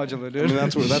going to modular, I dude. mean,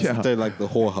 that's like the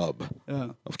whore hub Yeah.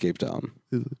 of Cape Town.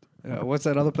 Yeah. What's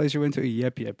that other place you went to?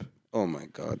 Yep. Oh my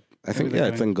god! they're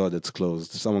going. Thank God it's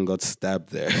closed. Someone got stabbed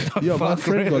there. Yeah, my Fuck,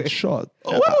 friend really? got shot.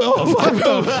 What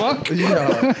the fuck?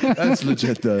 Yeah, that's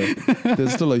legit though.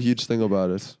 There's still a huge thing about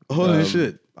it. Holy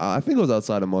shit! I think it was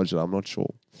outside of modular. I'm not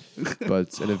sure.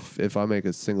 But and if I make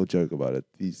a single joke about it,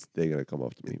 they're gonna come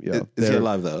after me. Yeah, Is he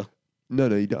alive though? No,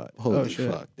 he died. Holy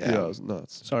shit. fuck! Yeah, Damn. it was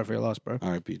nuts. Sorry for your loss, bro.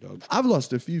 R.I.P. dog. I've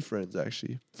lost a few friends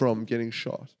actually from getting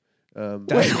shot.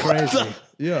 That's crazy.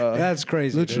 Yeah, That's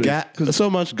crazy. Literally. Dude. So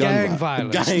much Gang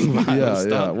violence. Gang violence. yeah.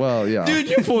 dog. Well, yeah. Dude,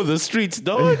 you for the streets,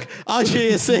 dog. Out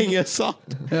here saying you're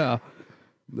soft. Yeah.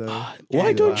 No.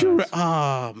 Why don't you?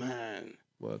 violence.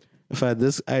 What? If I had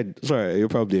this, sorry, you're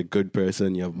probably a good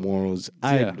person. You have morals.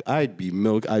 I'd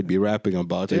be rapping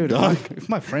about it, Dude, dog. if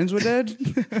my friends were dead.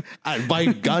 I'd buy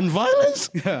gun violence.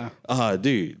 Yeah.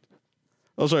 Dude.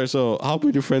 Oh, sorry. So, how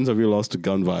many friends have you lost to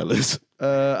gun violence?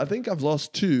 I think I've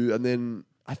lost 2, and then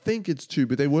I think it's 2,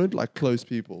 but they weren't like close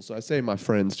people. So I say my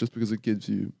friends just because it gives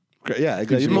you. Yeah,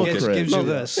 exactly. you more Gives credit. you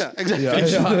this. Yeah, exactly. Yeah,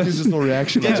 gives us more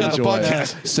reaction. Get you on on the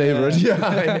podcast. Savor it.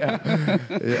 Yeah.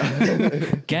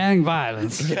 Gang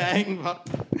violence. Gang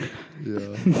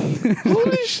Yeah.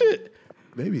 Holy shit.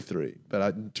 Maybe 3,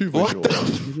 but 2 for sure.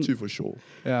 2 for sure.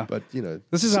 Yeah. But you know,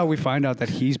 This is how we find out that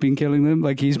he's been killing them.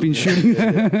 Like he's been shooting.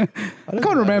 I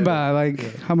can't remember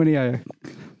how many I.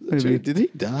 Maybe, Did he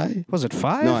die? was it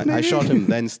 5? No, I maybe? shot him,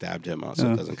 then stabbed him,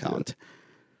 so it doesn't count.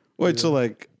 Wait, so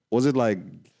like, was it like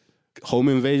home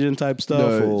invasion type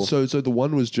stuff? no. Or? So the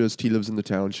one was just he lives in the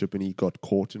township and he got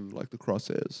caught in like the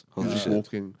crosshairs. Holy Just shit.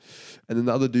 walking, and then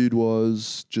the other dude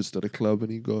was just at a club and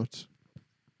he got,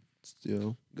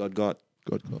 God. got.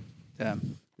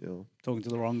 Damn. Talking to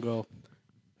the wrong girl.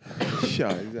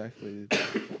 Yeah, exactly.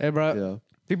 Hey, bro. Yeah.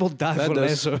 People die That for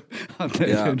does- lesser. aren't they,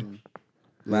 Yeah. dude?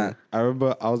 Man, I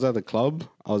remember I was at a club.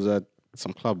 I was at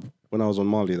some club when I was on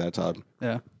Mali that time.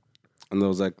 Yeah. And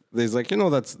there's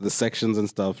that's the sections and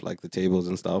stuff, like the tables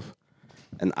and stuff.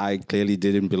 And I clearly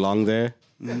didn't belong there.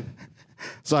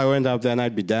 So I went up there and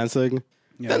I'd be dancing.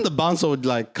 Yeah. Then the bouncer would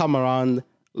like come around,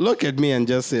 look at me and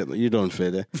just say, you don't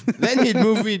fit it. Then he'd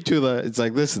move me to it's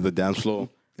like, this is the dance floor.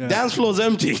 Yeah. Dance floor's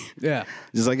empty. Yeah.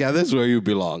 Just like, yeah, this is where you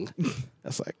belong.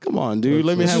 That's like, come on, dude,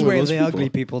 let me This hang is with where those the people. ugly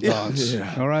people dance.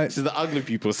 All right. This is the ugly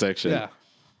people section. Yeah.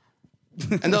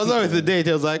 And that was always the date.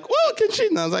 He was like, well, can she?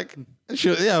 And I was like, it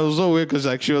was so weird because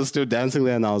like she was still dancing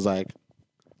there, and I was like,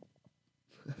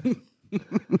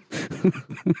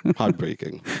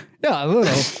 heartbreaking. Yeah, a little.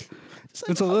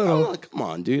 It's a little. Oh, come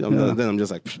on, dude. Then I'm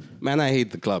just like, man, I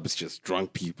hate the club. It's just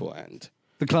drunk people and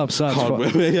The club sucks. hard For,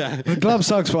 women. Yeah. the club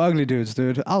sucks for ugly dudes,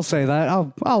 dude. I'll say that.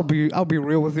 I'll be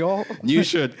real with y'all. New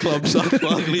shirt, club sucks for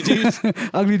ugly dudes.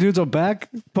 Ugly dudes are back.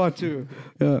 Part 2.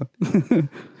 Yeah.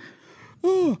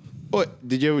 Oh,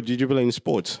 did you play any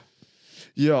sports?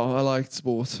 Yeah, I liked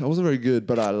sports. I wasn't very good,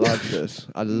 but I liked it.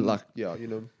 I like,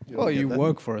 Well, you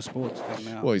work for a sports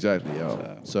thing now. Well, exactly.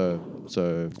 Yeah. So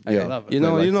I yeah. love it. You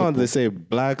know like what they say,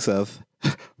 black Seth,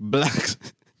 blacks.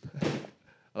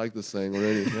 I like this saying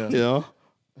already. Yeah. You know,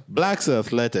 blacks are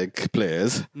athletic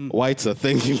players, whites are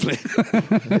thinking players.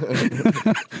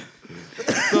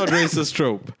 It's not racist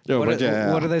trope. No, What, but do-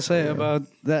 yeah, what do they say about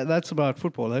that? That's about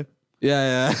football, eh?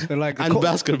 yeah. They're like the And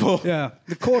basketball. Yeah,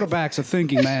 the quarterback's a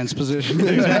thinking man's position.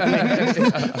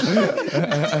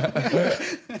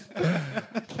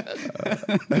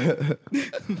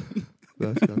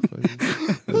 That's kind of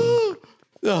funny.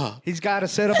 Yeah, He's got to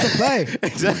set up the play.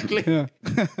 exactly. Yeah.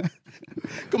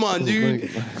 Come on, dude.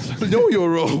 Know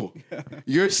your role.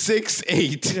 You're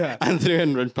 6'8" Yeah. and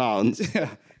 300 pounds. Yeah.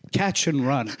 Catch and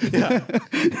run.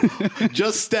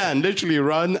 Just stand, literally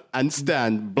run and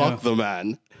stand, block the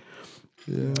man.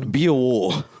 Yeah. Be a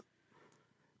war.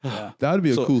 That would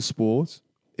be a cool sport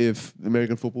if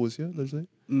American football was here, let's say.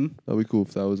 That'd be cool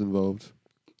if that was involved.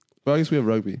 But I guess we have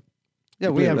rugby. Yeah,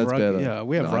 we have that's rugby. better. Yeah,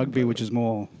 we have No, rugby, which is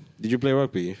more. Did you play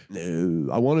rugby? No,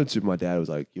 I wanted to. My dad was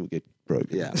like, "You'll get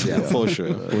broken." Yeah, for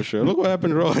sure, for sure. Look what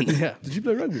happened to Rowan. Yeah, Did you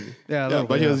play rugby? yeah, Yeah,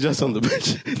 but he was just on the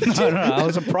bench. no, I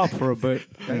was a prop for a bit.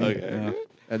 Okay. Yeah.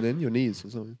 And then your knees or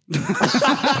something.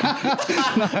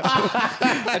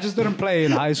 I just didn't play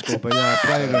in high school, but yeah, I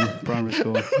played in primary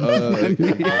school.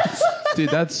 Dude,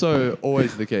 that's so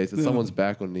always the case. That someone's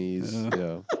back on knees.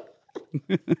 Yeah.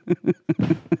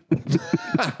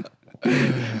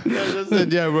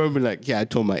 Yeah, Rowan be like, yeah, I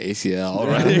tore my ACL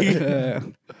already.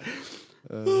 Damn.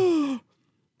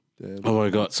 Oh my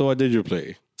god! So what did you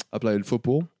play? I played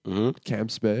football. Mm-hmm.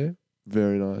 Camps Bay,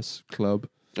 very nice club.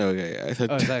 Okay, I thought.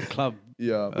 Oh, is that club?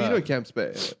 Yeah, but you know Camps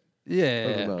Bay.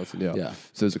 Yeah. Yeah. Yeah.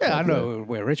 So there's a club Yeah, I there. know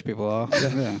where rich people are. Yeah.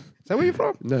 Is that where you're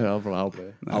from? No, I'm from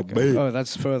Albay. Okay. Oh,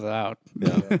 that's further out.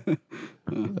 Yeah.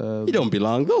 You don't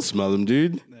belong. They'll smell them,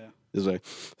 dude. Yeah. It's like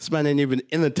this man ain't even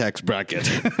in the tax bracket.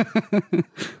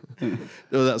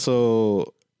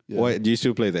 So, why do you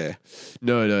still play there?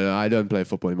 No, I don't play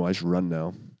football anymore. I just run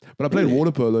now. But I played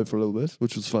water polo for a little bit,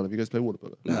 which was fun. Have you guys played water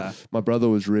polo? Nah. My brother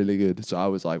was really good, so I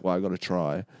was like, well, I got to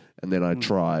try. And then I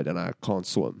tried, and I can't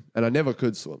swim. And I never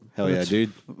could swim. Hell yeah,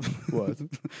 dude. What?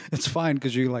 It's fine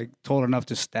because you're like tall enough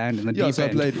to stand in the Yeah, deep so I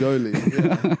end. played goalie.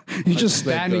 Yeah. You're just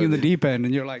played standing in the goalie. deep end,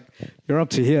 and you're like, you're up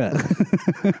to here.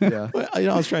 Yeah. Well, I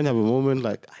was trying to have a moment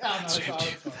like,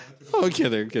 oh,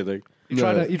 kidding.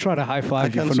 You try to high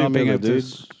five you can't for not swim being either, able dude.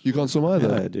 to. You can't swim either?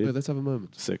 Yeah, dude. Wait, let's have a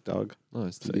moment. Sick dog.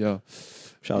 Nice. Yeah.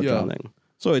 Shout Yeah. drowning.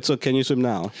 So can you swim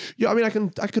now? Yeah, I mean,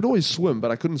 I could always swim,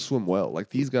 but I couldn't swim well. Like,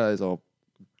 these guys are,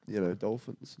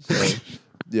 dolphins. So,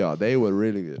 yeah, they were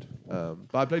really good. But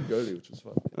I played goalie, which was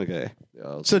fun. Okay.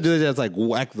 Yeah, So do they just like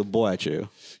whack the ball at you?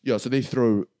 yeah, so they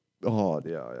throw hard.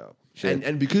 Yeah. Shit.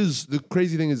 And because the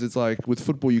crazy thing is, it's like with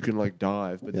football, you can like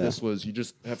dive, but Yeah. this was, you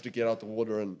just have to get out the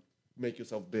water and make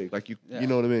yourself big. Like, you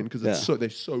know what I mean? Because they're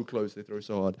so close, they throw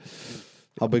so hard.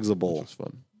 How big's the ball? It's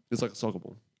fun. It's like a soccer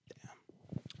ball.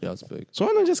 Yeah, it's big. So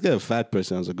why not just get a fat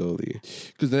person as a goalie?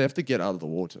 Because they have to get out of the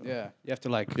water. Yeah, you have to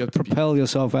like You have to propel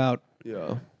yourself out.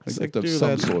 Yeah. It's Like, have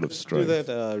some sort of strength. Do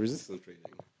that resistance training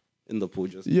in the pool.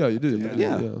 Just Yeah, you do.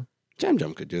 Yeah. Jam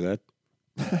could do that.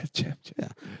 Jam. Yeah.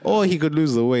 Or he could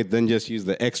lose the weight, then just use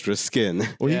the extra skin.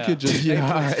 Or you Yeah. could just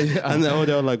And then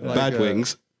they're like bat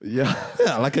wings. Yeah.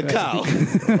 Yeah, like a cow.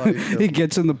 He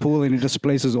gets in the pool and he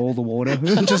displaces all the water.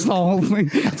 Just the whole thing.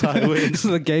 So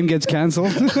the game gets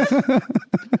cancelled.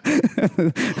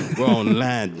 We're on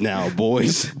land now,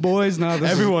 boys. Boys, now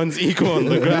this Everyone's equal on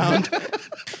the ground.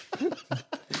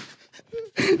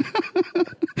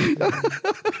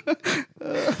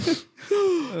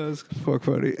 is fuck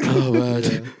funny. Oh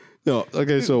man. No,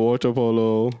 okay, so water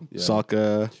polo,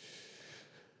 soccer,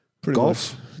 Pretty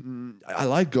golf. much. I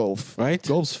like golf. Right?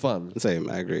 Golf's fun. Same,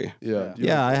 I agree. Yeah.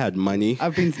 Yeah, I had money.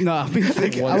 I've been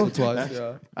thinking. Once or twice.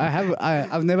 Yeah.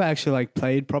 I've never actually like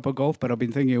played proper golf, but I've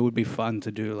been thinking it would be fun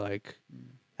to do like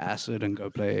acid and go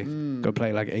play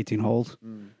like 18 holes.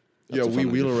 Yeah, a we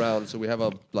fun wheel around. So we have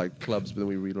our like clubs, but then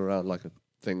we wheel around like a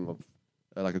thing of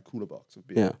like a cooler box of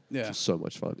beer. Yeah. Which is so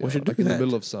much fun. We should like do in that. the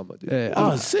middle of summer, dude. Yeah.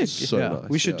 Oh, sick. So yeah, nice.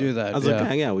 we should do that. As yeah. a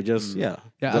gang, yeah, we just, Yeah,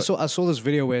 I saw this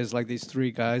video where it's like these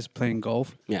three guys playing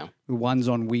golf. Yeah. The one's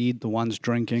on weed, the one's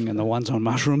drinking, and the one's on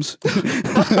mushrooms.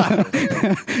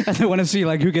 And they want to see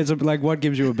like who gets what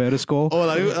gives you a better score. Oh,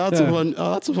 like, that's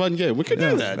a fun game. We could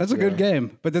do that. That's a good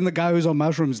game. But then the guy who's on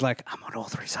mushrooms is like, I'm on all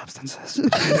three substances.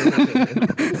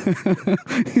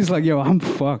 He's like, yo, I'm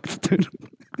fucked, dude.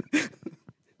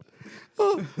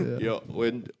 Yo,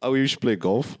 when we used to play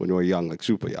golf when we were young, like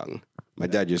super young. My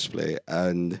dad used to play,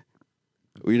 and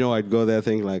I'd go there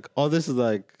thinking like, oh, this is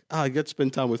like, I get to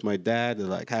spend time with my dad and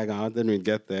like hang out. Then we'd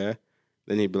get there,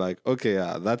 then he'd be like, okay,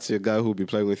 that's your guy who'll be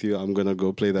playing with you. I'm gonna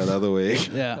go play that other way.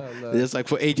 Yeah. And just like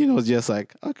for 18, I was just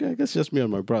like, okay, I guess just me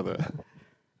and my brother.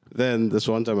 Then this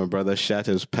one time, my brother shat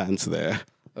his pants there.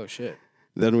 Oh shit.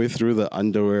 Then we threw the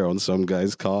underwear on some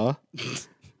guy's car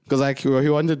because like he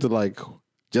wanted to like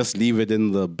just leave it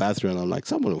in the bathroom. I'm like,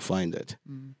 someone will find it.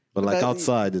 But like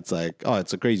outside, it's like, oh,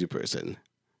 it's a crazy person,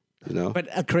 you know? But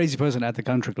a crazy person at the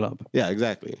country club. Yeah,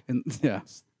 exactly. And, yeah.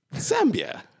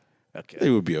 Zambia. Okay. They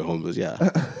would be a homeless, yeah.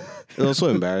 It was so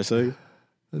embarrassing.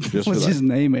 Just What's be his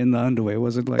name in the underwear?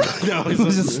 Was it like? No,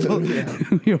 was it still?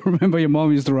 You remember your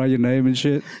mom used to write your name and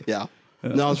shit. yeah.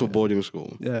 Now it's for boarding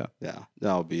school. Yeah. Yeah,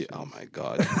 that'll be. Oh my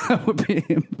god. That would be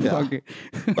him. Yeah. Fucking.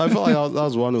 I felt like that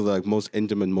was one of the most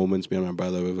intimate moments me and my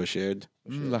brother ever shared.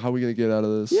 Like, how are we gonna get out of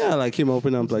this? Yeah, like him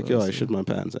opening up, like, yo, I shit my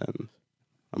pants, and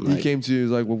I'm He like, came to you.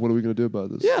 He's like, well, what are we gonna do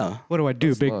about this? yeah, What do I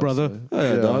do, big nice, brother? eh? oh,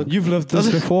 yeah, dog. You've lived this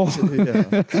before.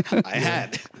 Yeah. I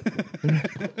had.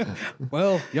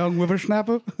 Well, young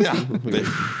whippersnapper. Yeah,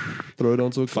 Throw it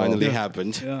onto a car. finally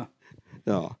happened. Yeah.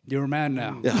 No, You're a man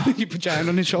now. Yeah. You put your hand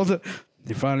on his shoulder.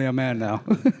 You're finally a man now.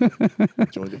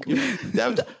 Join the club.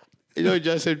 Damn, you know, it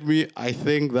just hit me. I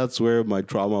think that's where my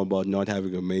trauma about not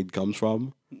having a maid comes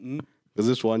from. Because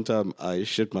this one time I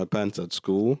shit my pants at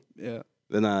school. Yeah.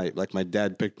 Then my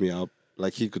dad picked me up.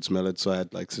 Like, he could smell it, so I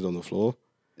had like sit on the floor.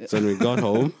 So then we got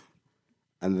home,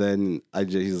 and then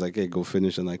he's like, "Hey, go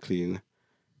finish," and I clean.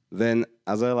 Then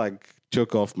as I like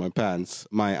took off my pants,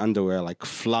 my underwear like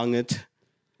flung it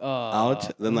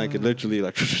out. Then like it literally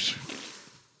like.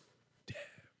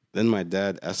 Then my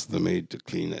dad asked the maid to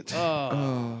clean it.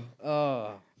 And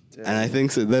I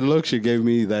think the look she gave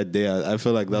me that day, I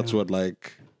feel like that's what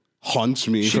like haunts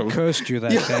me. She cursed you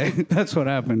that day. That's what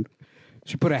happened.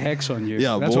 She put a hex on you.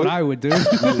 Yeah, that's boy. what I would do.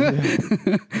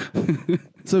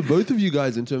 So both of you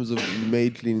guys, in terms of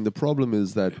maid cleaning, the problem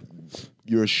is that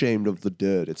you're ashamed of the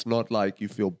dirt. It's not like you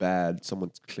feel bad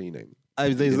someone's cleaning.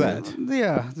 There's that.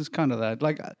 Yeah, it's kind of that.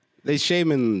 Like, They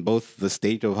shame in both the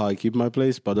state of how I keep my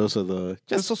place, but also the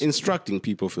just also- instructing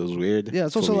people feels weird. yeah,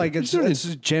 it's for also me. like it's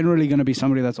generally going to be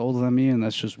somebody that's older than me, and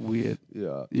that's just weird.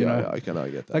 Yeah, You know? I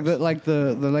get that. Like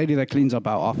the lady that cleans up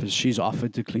our office, she's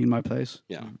offered to clean my place,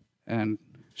 yeah. and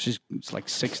it's like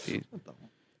 60.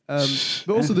 But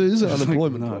also there is an It's like,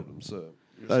 unemployment no. problem. So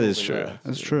That is true.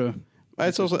 That's true.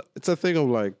 But it's a thing of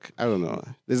like, I don't know.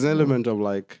 There's an element of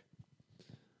like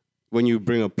when you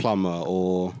bring a plumber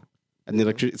or an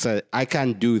electrician, it's like, I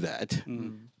can't do that,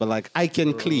 but like I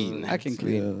can clean. I can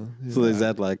clean. So there's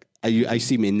that like I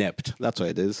seem inept. That's what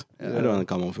it is. I don't want to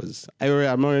come off as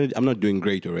I'm not doing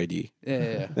great already.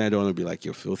 Yeah. And I don't want to be like,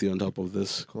 you're filthy on top of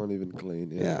this. can't even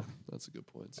clean. Yeah, Yeah. that's a good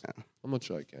point. I'm not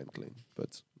sure I can clean,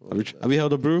 but Have you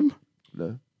held a broom?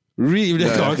 no. Really?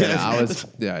 Okay, I was.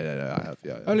 Yeah, I have.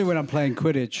 Yeah. Only when I'm playing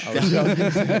Quidditch.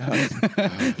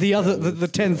 the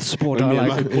 10th sport When I me and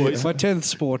like. my boys- My 10th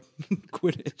sport,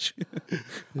 Quidditch.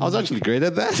 I was actually great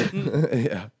at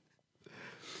that.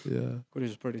 Yeah. Quidditch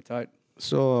is pretty tight.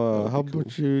 So how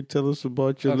about you tell us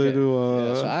about your Okay. little...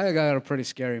 Yeah, so I got a pretty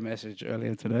scary message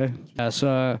earlier today.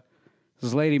 So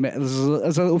this lady,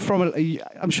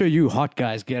 I'm sure you hot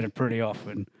guys get it pretty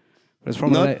often. But it's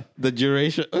from a Not the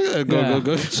duration.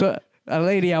 Go. So a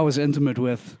lady I was intimate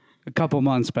with a couple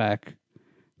months back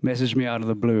messaged me out of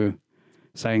the blue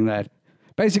saying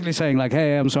like,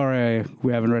 hey, I'm sorry,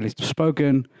 we haven't really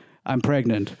spoken. I'm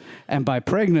pregnant. And by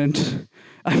pregnant,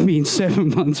 I mean 7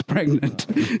 months pregnant.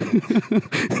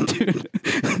 Dude.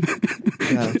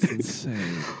 That's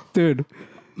insane. Dude.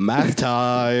 Math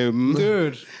time.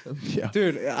 Dude. Yeah.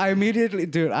 Dude, I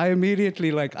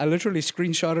immediately, like, I literally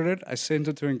screenshotted it. I sent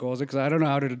it to Ngosa because I don't know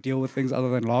how to deal with things other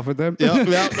than laugh at them. Yeah.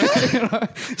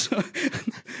 So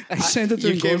I sent it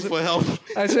to You came Ngosa. for help.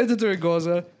 I sent it to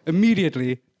Ngosa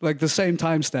immediately, like the same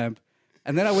timestamp.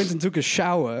 And then I went and took a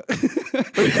shower.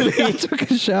 I took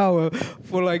a shower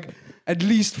for like at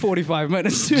least 45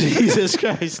 minutes. Jesus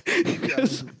Christ.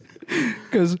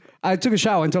 Because I took a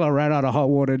shower until I ran out of hot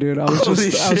water, dude. I was Holy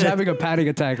I was shit. having a panic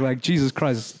attack, like Jesus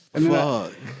Christ. And then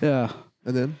Fuck. yeah.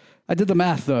 And then I did the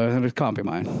math though, and it can't be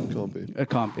mine. can't be. It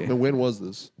can't be. And when was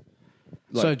this?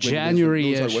 So when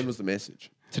January-ish. when was the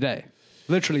message? Today.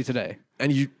 Literally today.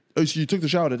 And so you took the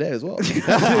shower today as well?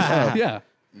 Yeah.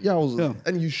 Yeah, Yeah.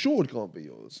 And you sure it can't be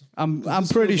yours? I'm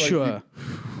This pretty feels like sure.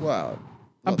 Wow.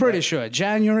 I'm pretty sure.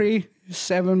 January,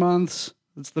 7 months.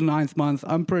 It's the 9th month.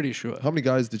 I'm pretty sure. How many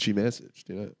guys did she message?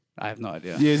 Do you know? I have no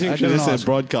idea. Yeah, I think she didn't just said ask.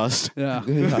 broadcast. Yeah.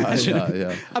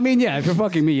 Yeah. I mean, yeah, if you're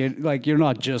fucking me, you're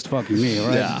not just fucking me,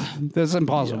 right? Yeah. That's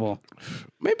impossible.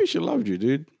 Maybe she loved you,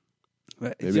 dude.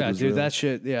 But, Maybe it yeah, was dude, real. that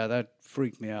shit, that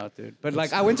freaked me out, dude. But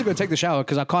like, I went to go take the shower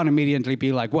because I can't immediately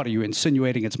be like, what, are you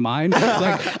insinuating it's mine?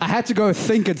 Like, I had to go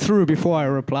think it through before I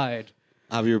replied.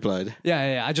 Have you replied?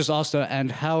 Yeah. I just asked her,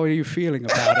 and how are you feeling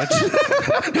about it?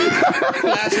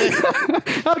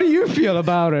 How do you feel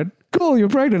about it? Cool, you're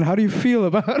pregnant. How do you feel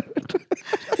about it?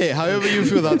 Hey, however you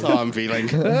feel, that's how I'm feeling.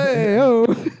 Hey, oh.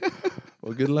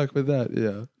 Well, good luck with that.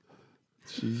 Yeah.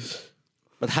 Jeez.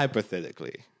 But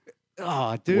hypothetically.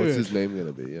 Oh, dude. What's his name going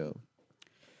to be? Yeah.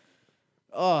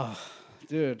 Oh,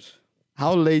 dude.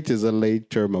 How late is a late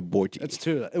term abortion?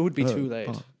 It would be too late.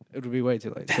 It would be way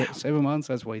too late. 7 months,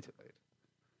 that's way too late.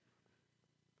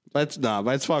 But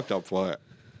it's fucked up for her.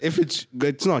 If it's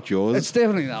not yours. It's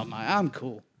definitely not mine. I'm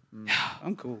cool.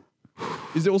 I'm cool.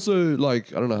 Is there also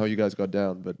like I don't know how you guys got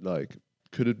down, but like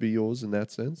could it be yours in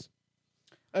that sense?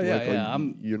 Oh yeah, Like, or yeah.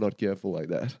 you're not careful like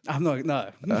that. I'm not. No.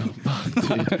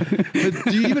 But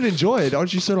do you even enjoy it?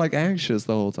 Aren't you so like anxious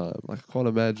the whole time? Like I can't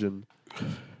imagine.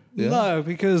 Yeah? No,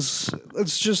 because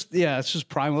it's just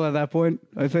primal at that point.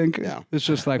 I think. Yeah. It's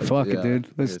just like fuck it, Yeah, dude. I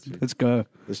Let's get you. let's go.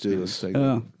 Let's do this. Take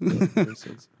Yeah. it. Makes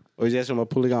sense. Or is there someone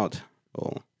pulling out?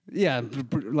 Oh, Yeah,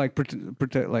 like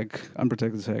protect like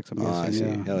unprotected sex. I'm guessing. I see.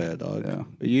 Yeah. Hell yeah, dog. Yeah.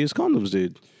 You use condoms,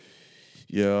 dude.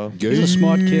 Yeah. He's a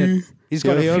smart kid. He's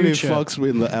got He a only future. fucks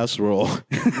with the ass roll.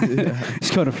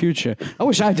 He's got a future. I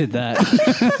wish I did that.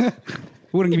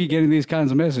 Wouldn't be getting these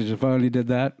kinds of messages if I only did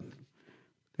that.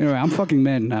 Anyway, I'm fucking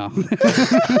men now.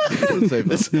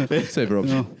 Safer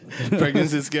option.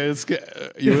 Pregnancy scared.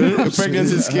 You were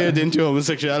pregnancy scared into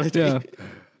homosexuality. Yeah.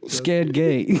 Scared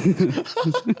gay.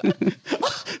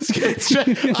 Scared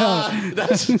straight.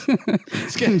 That's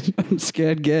scared. I'm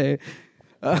scared gay.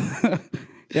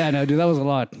 Yeah, no, dude, that was a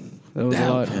lot. That was a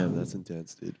lot. Damn, that's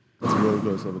intense, dude. That's a roller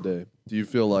coaster of a day. Do you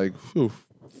feel like,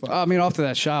 I mean, after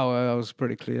that shower, I was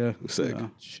pretty clear. Sick. Yeah.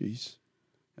 jeez?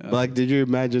 But like, did you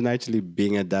imagine actually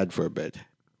being a dad for a bit?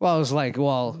 Well, I was like,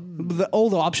 all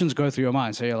the options go through your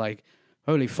mind. So you're like,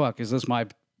 holy fuck, is this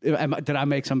did I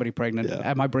make somebody pregnant? Yeah.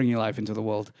 Am I bringing life into the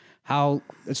world?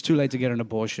 It's too late to get an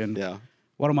abortion. Yeah.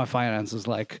 What are my finances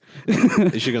like?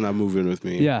 Is she gonna move in with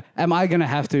me? Yeah. I'm obviously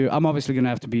going to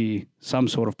have to be some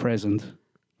sort of present.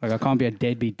 Like, I can't be a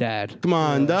deadbeat dad. Come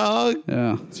on, dog.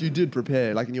 Yeah. So you did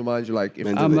prepare, like in your mind, you're like, if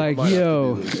I'm like, might have to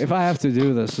yo, do this. if I have to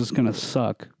do this, it's going to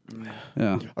suck.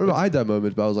 Yeah. I remember I had that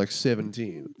moment, but I was like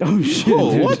 17, Oh, shit.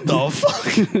 Oh, dude. what the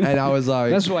fuck? and I was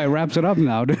like, That's why I wrapped it up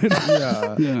now, dude.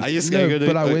 yeah. Are you No, scared?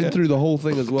 but I went through the whole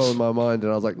thing as well in my mind,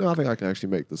 and I was like, no, I think I can actually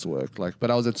make this work. Like, but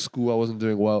I was at school, I wasn't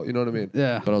doing well. You know what I mean?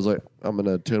 Yeah. But I was like, I'm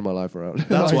gonna turn my life around.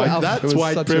 That's Like, white. it That's was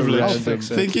white such a privilege. random-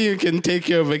 Thinking you can take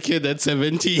care of a kid at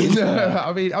 17.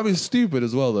 I mean, stupid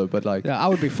as well though. But like, Yeah, I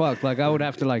would be fucked. Like, I would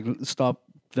have to, like, stop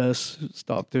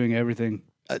doing everything.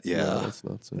 Yeah. that's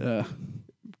not so. Yeah.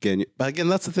 But again,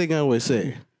 that's the thing I always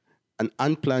say. An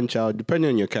unplanned child, depending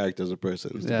on your character as a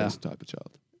person. Yeah. Best type of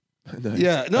child.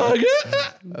 Yeah, no,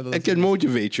 it can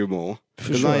motivate you more.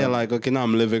 Because now you're like, okay, now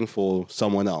I'm living for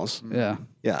someone else. Yeah.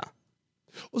 Yeah.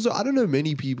 Also, I don't know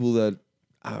many people that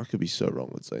I could be so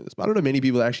wrong with saying this, but I don't know many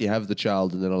people that actually have the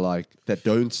child and then are like that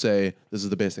don't say this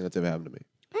is the best thing that's ever happened to me.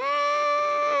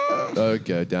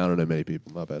 Okay, down on many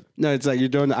people. My bad. No, it's like you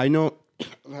don't. I know.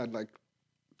 I've had like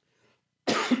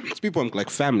it's people like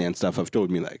family and stuff have told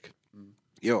me like,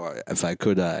 yo, if I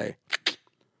could,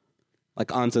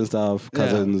 like aunts and stuff,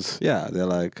 cousins. Yeah, they're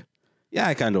like, yeah,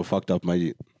 I kind of fucked up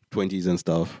my 20s and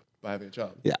stuff. By having a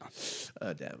child. Yeah,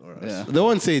 Damn. All right. Yeah. they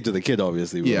won't say it to the kid,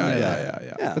 obviously. But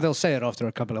Yeah. But they'll say it after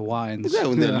a couple of wines. Yeah,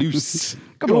 when they're loose.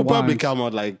 Couple It'll of probably wines. come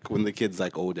out like when the kid's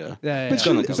like older. Yeah, It's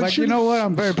yeah. gonna It's come. like, you know what?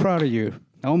 I'm very proud of you.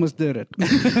 I almost did it.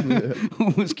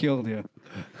 Almost killed you.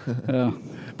 Yeah.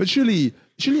 But surely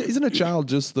isn't a child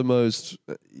just the most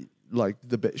like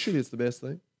the best? Surely it's the best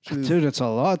thing. Surely Dude, it's a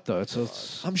lot, though.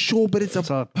 I'm sure, but it's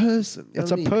a person. You know It's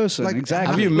what a I mean? person,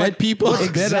 exactly. Have you met people?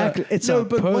 Exactly. It's no, a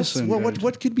but person.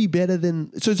 what could be better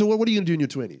than? So what are you gonna do in your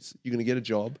 20s? You're gonna get a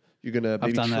job. You're gonna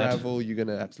maybe done that. travel. You're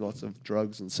gonna have lots of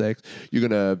drugs and sex. You're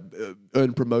gonna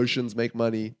earn promotions, make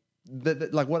money.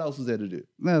 Like what else is there to do?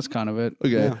 That's kind of it. Okay,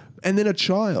 Yeah. and then a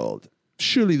child.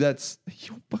 Surely that's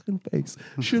your fucking face.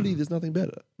 Surely there's nothing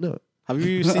better. No, Have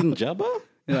you seen Jabba?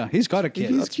 Yeah, he's got a kid.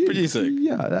 He's That's pretty sick.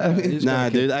 Yeah, I mean, Nah,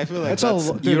 dude, I feel like It's all-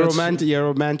 that's, dude, you're, it's-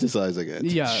 you're romanticizing it.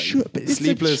 Yeah. sure, but it's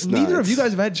Sleepless neither of nights. you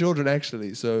guys have had children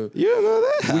actually, so You don't know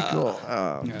that? we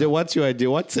can't. Then what's your idea?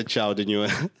 What's a child in your?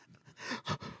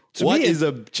 To What me, is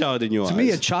a child in your To eyes?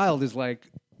 me, a child is like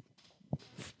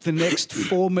the next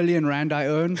 4 million rand I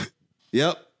earn.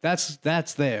 Yep. That's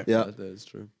there. Yeah. That is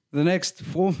true. The next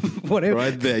 4, whatever.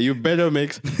 Right there. You better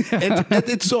make.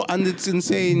 It's so and it's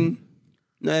insane.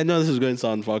 I know this is going to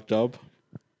sound fucked up,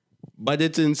 but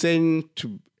it's insane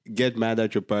to get mad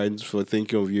at your parents for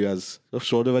thinking of you as a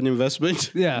sort of an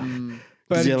investment. Yeah.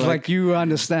 But you're it's like- like you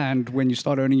understand when you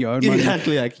start earning your own money.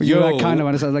 Exactly, like, you yo. like kind of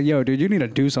understand, like, yo, dude, you need to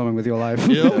do something with your life.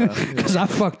 Yeah. Because I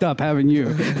fucked up having you.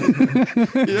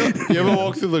 You ever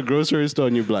walk through the grocery store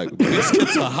and you're like,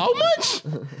 biscuits are how much?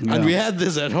 And we had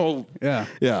this at home. Yeah.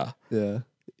 Yeah. Yeah.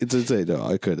 It's insane. No,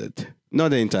 I couldn't.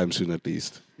 Not anytime soon, at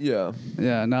least. Yeah.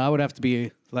 Yeah. No, I would have to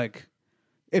be like,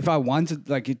 if I wanted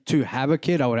like to have a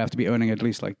kid, I would have to be earning at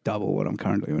least like double what I'm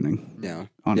currently earning. Yeah.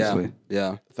 Honestly. Yeah.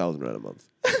 1,000 rand a month.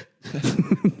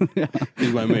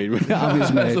 He's my mate. I'm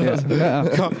his mate. Yeah.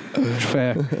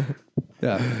 Fair.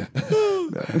 Yeah.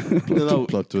 No,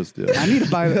 Plot twist. Yeah. I need to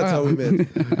buy That's how we met.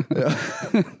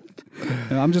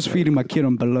 I'm just feeding my kid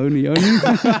on bologna only.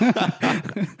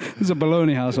 It's a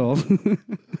bologna household.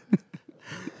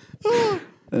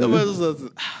 No, but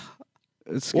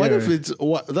It's what scary. if it's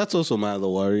that's also my other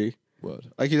worry. What?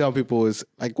 Like, you know, people is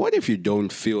like, what if you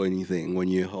don't feel anything when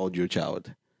you hold your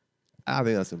child? I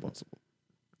think that's impossible.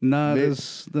 Nah, Maybe-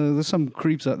 there's some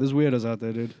creeps out, there's weirdos out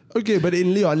there, dude. Okay, but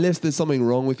in Leo, unless there's something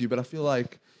wrong with you, but I feel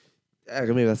like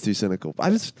okay, maybe that's too cynical. I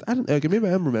don't. Okay, maybe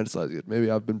I am romanticizing it. Maybe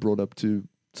I've been brought up to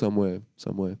somewhere.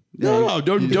 No,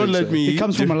 don't think let so? me. He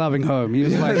comes from a loving home. He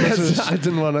was like, this is, I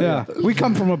didn't want to. yeah, we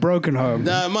come from a broken home.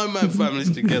 Nah, my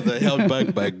family's together, held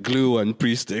back by glue and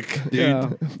pre-stick. Dude, Yeah.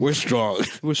 we're strong.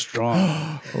 We're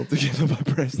strong. All together by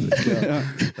Preston. Yeah,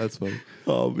 that's funny.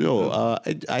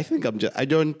 I think I'm just. I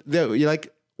don't. You're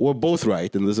like, we're both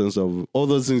right in the sense of all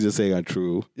those things you're saying are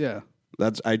true. Yeah.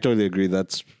 I totally agree.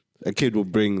 That's a kid will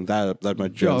bring that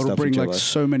much joy Yeah, and it'll stuff bring into your like life.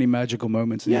 so many magical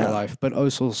moments in Yeah. your life, but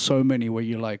also so many where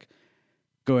you like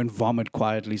go and vomit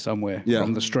quietly somewhere Yeah.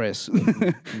 from the stress.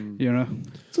 You know,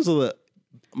 It's also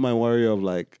my worry of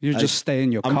like you just stay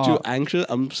in your I'm car. too anxious.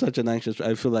 I'm such an anxious.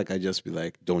 I feel like I just be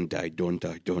like, don't die, don't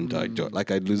die, don't die, don't. Like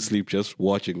I lose sleep just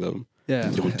watching them. Yeah.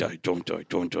 Don't die, don't die,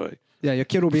 don't die. Yeah, your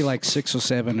kid will be like 6 or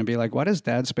 7 and be like, "Why does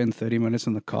Dad spend 30 minutes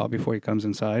in the car before he comes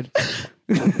inside?" I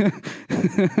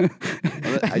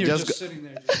You're just sitting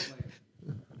there, just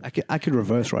like, I could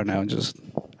reverse right now and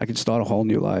I could start a whole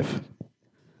new life.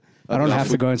 I don't have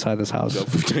to go inside this house. got a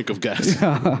full tank of gas.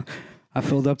 I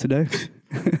filled up today.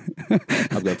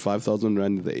 I've got 5,000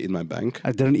 rand in my bank.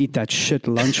 I didn't eat that shit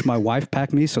lunch my wife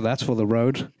packed me, so that's for the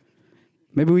road.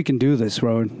 Maybe we can do this,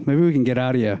 Rowen. Maybe we can get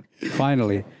out of here,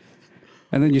 finally.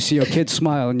 And then you see your kid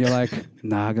smile, and you're like,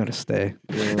 "Nah, I gotta stay."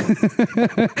 I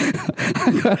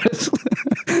gotta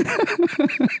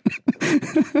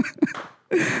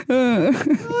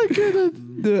I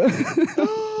couldn't.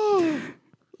 That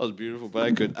was beautiful,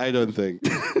 but I don't think.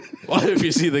 What if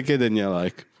you see the kid and you're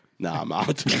like, nah, I'm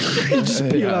out. just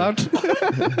peel out.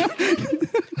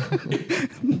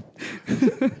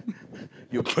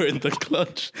 You burned the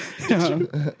clutch.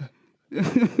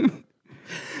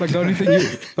 Like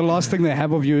the last thing they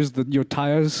have of you is your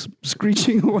tires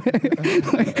screeching away.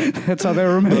 Like, that's how they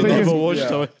remember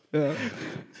you. Yeah.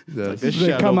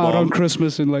 They come out on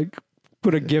Christmas and like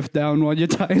put a gift down while your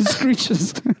tire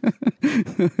screeches.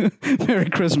 Merry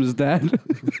Christmas, Dad.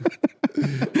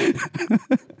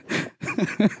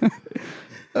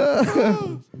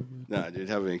 Nah, dude,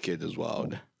 having a kid is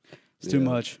wild. It's too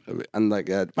much. And like,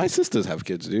 my sisters have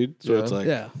kids, dude. So it's like,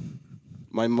 Yeah.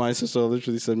 my sister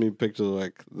literally sent me pictures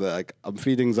of like I'm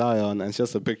feeding Zion, and it's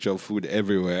just a picture of food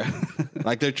everywhere.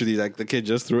 Like literally, like the kid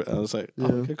just threw it. I was like, oh,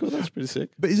 okay, cool, that's pretty sick.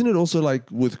 But isn't it also like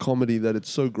with comedy that it's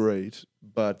so great,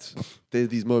 but there's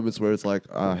these moments where it's like,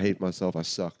 I hate myself, I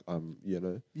suck, Yeah,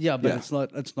 but Yeah. it's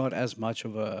not as much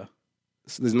of a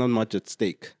So there's not much at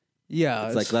stake. yeah.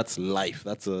 It's like that's life.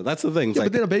 That's the thing. It's Yeah,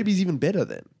 like, but then a baby's even better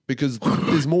then because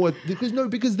there's more.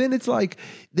 Because then it's like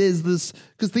there's this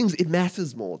it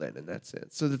matters more then in that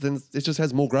sense. So that then it just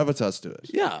has more gravitas to it.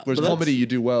 Yeah, Whereas but comedy, that's- you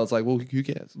do well. It's like, well, who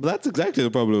cares? But that's exactly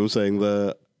the problem I'm saying.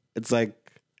 It's like,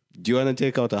 do you want to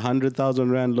take out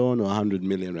 100,000 rand loan or 100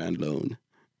 million rand loan?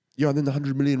 Yeah, and then the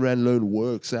 100 million rand loan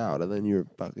works out, and then you're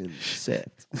fucking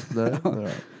set. No, all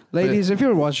right. Ladies, if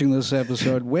you're watching this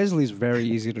episode, Wesley's very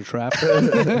easy to trap.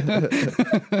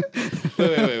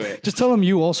 Wait. Just tell him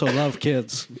you also love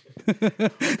kids.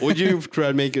 Would you try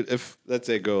and make it if, let's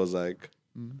say, girls like,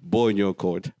 ball in your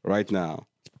court right now?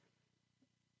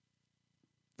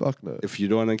 Fuck no. If you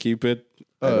don't want to keep it,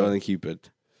 I don't want to keep it.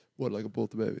 What, like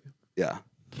abort the baby? Yeah.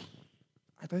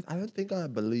 I don't think I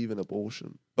believe in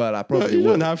abortion, but I No, probably you would.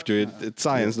 don't have to. It's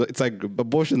science. It's like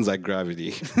abortion's like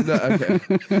gravity. No, okay.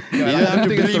 You I don't have don't to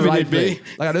think it's the believe in right it, baby. thing.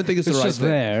 Like I don't think it's It's the right just thing.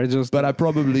 there. It's just But I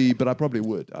probably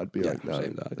would. I'd be like, no.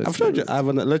 Same that. that's I've told you, not- I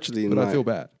haven't literally. But I feel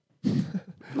bad.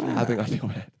 I think I feel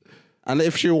bad. And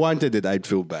if she wanted it, I'd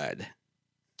feel bad.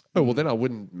 Oh well, then I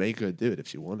wouldn't make her do it if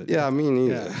she wanted. Yeah, I mean,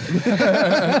 yeah.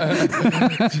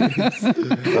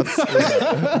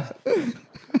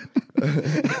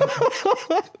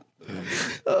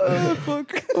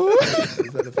 fuck.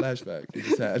 Is that a flashback you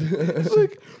just had?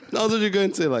 Now that you're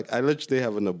going to say, like, I literally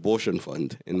have an abortion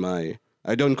fund in my.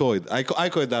 I don't call it. I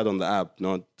call it that on the app,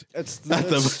 not. It's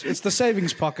the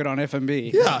savings pocket on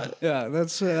FMB. Yeah. Yeah,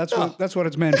 that's what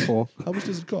it's meant for. How much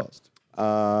does it cost?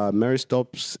 Mary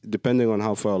stops depending on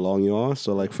how far along you are.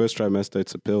 So, like, first trimester,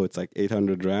 it's a pill. It's like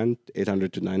 800 rand,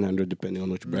 800 to 900, depending on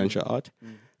which branch you're at.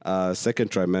 Second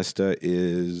trimester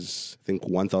is, I think,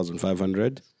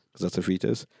 1,500 because that's a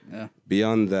fetus. Yeah.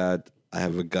 Beyond that, I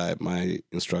have a guy. My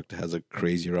instructor has a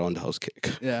crazy roundhouse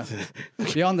kick. Yeah.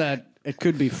 Beyond that, it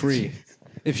could be free.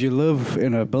 If you live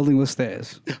in a building with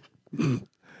stairs.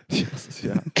 Yes,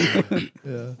 yeah.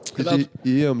 Did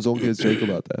you hear Mzonke's joke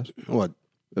about that? What?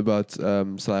 About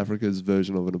South Africa's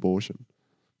version of an abortion.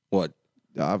 What?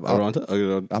 I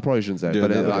probably shouldn't say it, Do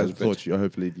but another I bit. thought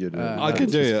hopefully you'd know. I can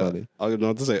It's do just it. funny. I'll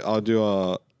not to say. I'll do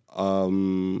a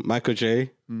Michael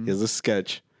J. He has a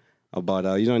sketch about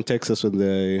in Texas when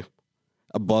they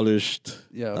abolished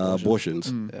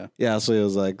abortions. Yeah, so it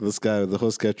was like this guy. The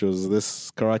whole sketch was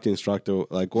this karate instructor.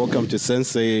 Like, welcome to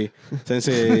Sensei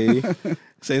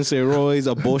Roy's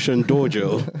abortion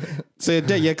dojo. So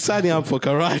you're signing up for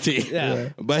karate. Yeah.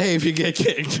 But hey, if you get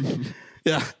kicked,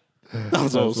 yeah, that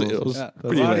was awesome. It was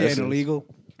pretty Karate ain't nice. illegal.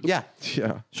 Yeah.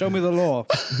 Yeah. Show me the law.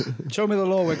 Show me the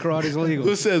law where karate's illegal.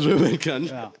 Who says women can?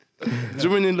 Yeah.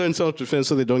 Women need to learn self-defense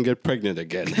so they don't get pregnant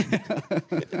again.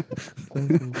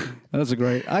 That's a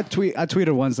great. I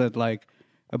tweeted once that like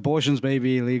abortions may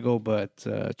be illegal, but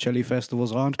chili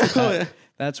festivals aren't.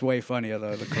 That's way funnier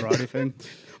though. The karate thing.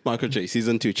 Michael J.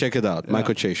 Season 2. Check it out.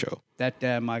 Michael J. Show. That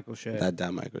damn Michael Shea. That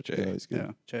damn Michael J. Yeah, it's good.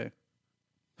 Yeah, Che.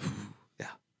 Yeah.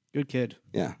 Good kid.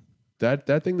 Yeah.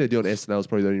 That thing they do on SNL is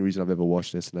probably the only reason I've ever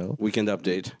watched SNL. Weekend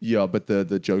update. Yeah, but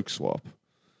the joke swap,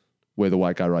 where the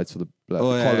white guy writes for the black,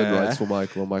 Oh, yeah, Colin yeah, writes yeah. for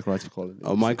Michael, or Mike writes for Colin.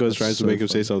 Oh, Michael is trying to make him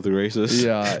say something racist.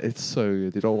 Yeah, it's so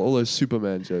good. Dude, all those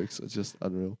Superman jokes are just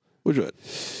unreal. Which one?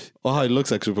 Oh, how he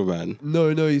looks like Superman. No,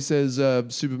 he says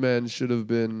Superman should have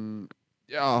been.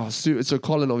 Yeah, so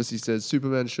Colin obviously says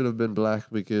Superman should have been black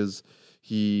because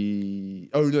he.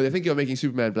 Oh no, I think you're making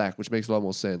Superman black, which makes a lot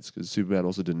more sense because Superman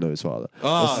also didn't know his father. Oh,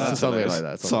 Or that's something hilarious.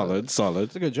 like that. something like Solid.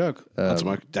 It's a good joke. That's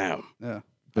Michael. Damn. Yeah.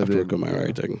 I have to work on my then,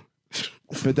 writing.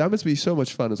 But that must be so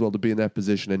much fun as well to be in that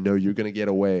position and know you're going to get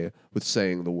away with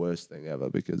saying the worst thing ever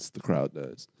because the crowd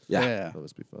knows. Yeah. That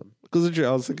must be fun. Because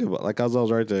I was thinking about, like, as I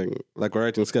was writing, like, we're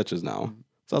writing sketches now.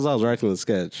 So as I was writing the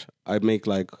sketch, I'd make,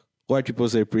 like, white people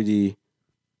say pretty,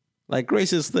 like,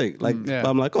 racist thing. Like, Yeah. but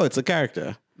I'm like, oh, it's a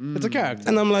character. It's a character.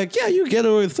 And I'm like, yeah, you get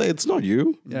away with it. It's not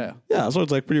you. Yeah. Yeah, so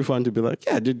it's, like, pretty fun to be like,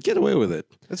 yeah, dude, get away with it.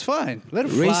 It's fine. Let it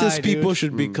fly, Racist people dude.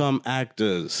 should become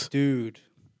actors. Dude,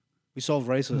 we solved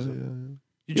racism.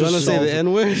 You want to say the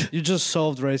N-word? You just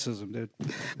solved racism, dude.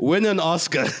 Win an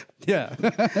Oscar. Yeah.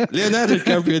 Leonardo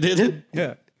DiCaprio did it.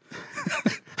 Yeah.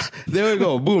 There we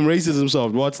go. Boom, racism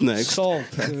solved. What's next?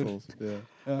 Solved, dude. Yeah.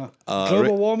 Yeah.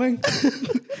 Global warming?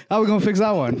 How are we going to fix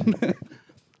that one?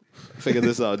 Figure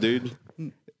this out, dude.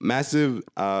 Massive,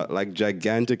 like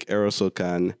gigantic aerosol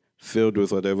can filled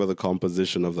with whatever the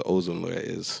composition of the ozone layer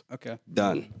is. Okay.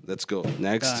 Done. Let's go.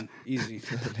 Next. Done. Easy.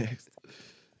 Next.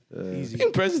 Easy.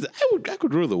 Being president, I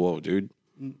could rule the world, dude.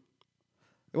 There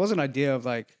was an idea of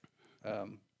like,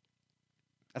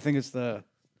 I think it's the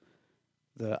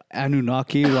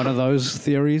Anunnaki, one of those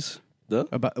theories.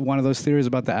 About one of those theories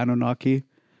about the Anunnaki.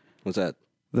 What's that?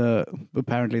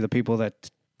 Apparently the people that.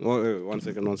 Wait, one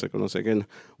second.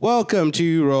 Welcome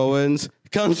to Rowen's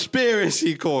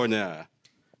Conspiracy Corner.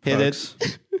 Hit it.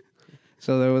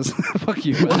 So there was. Fuck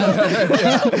you, man.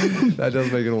 That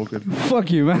does make it awkward. Fuck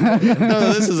you, man.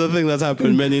 No, this is a thing that's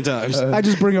happened many times. I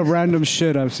just bring up random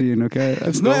shit I've seen. Okay,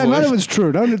 it's No none way. of it's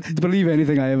true. Don't believe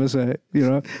anything I ever say. You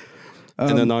know.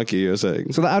 Anunnaki, you're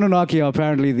saying. So the Anunnaki are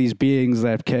apparently these beings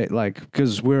that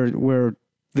because we're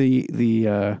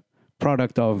the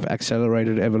product of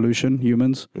accelerated evolution,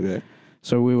 humans. Okay.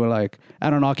 So we were like,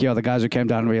 Anunnaki are the guys who came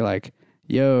down and were like,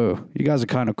 yo, you guys are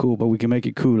kind of cool, but we can make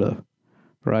it cooler,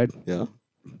 right? Yeah.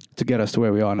 To get us to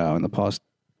where we are now in the past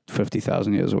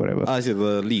 50,000 years or whatever. I see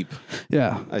the leap.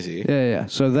 Yeah. I see. Yeah.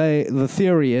 So the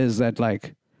theory is that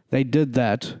like they did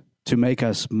that to make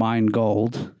us mine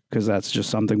gold because that's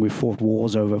just something we fought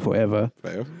wars over forever.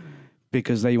 Fair.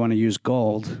 Because they want to use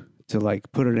gold to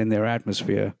like put it in their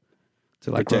atmosphere to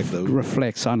like Protect them.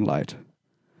 reflect sunlight.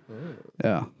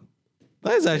 Yeah.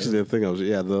 That is actually the thing.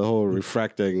 The whole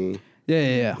refracting.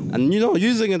 Yeah. And,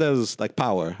 using it as like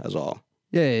power as well.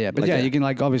 Yeah. But Like you can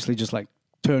like obviously just like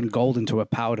turn gold into a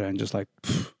powder and just like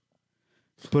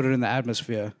put it in the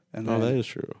atmosphere and Oh, then that is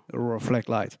true. it'll reflect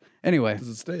light. Anyway, Does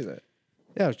it stay there?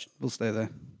 yeah, we'll stay there.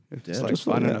 If it's Yeah, like just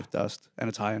fine yeah. enough dust and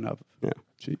it's high enough. Yeah.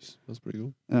 Jeez, that's pretty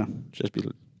cool. Yeah. Just be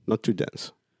not too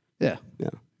dense. Yeah. Yeah.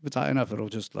 If it's high enough, it'll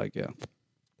just like, yeah.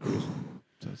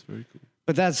 That's very cool.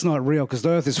 But that's not real because the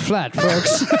earth is flat,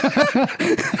 folks.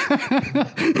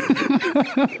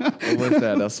 Almost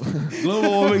there, that's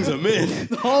Global warming's a myth.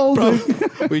 The whole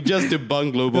thing. We just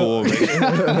debunked global warming.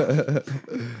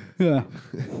 Yeah.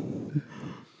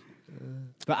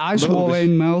 The ice wall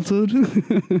ain't melted.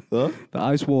 Huh? The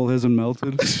ice wall hasn't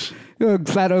melted.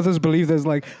 Flat earthers believe there's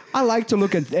like, I like to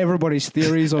look at everybody's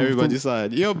theories. Everybody's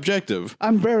side. You're objective.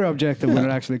 I'm very objective when it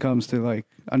actually comes to like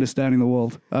understanding the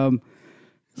world.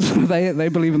 So they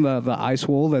believe in the ice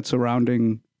wall that's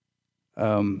surrounding.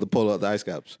 The ice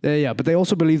caps. Yeah, but they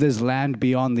also believe there's land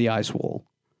beyond the ice wall.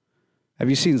 Have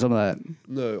you seen some of that?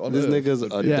 No, on These Earth.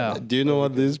 niggas are. Yeah. Do you know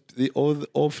what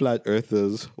all flat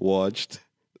earthers watched?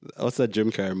 What's that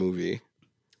Jim Carrey movie?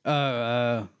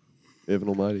 Evan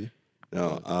Almighty.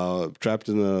 No, Trapped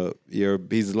in a Year.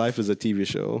 His life is a TV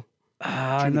show.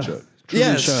 No. Show.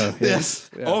 Yes, Show, yes.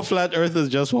 yeah. All flat earthers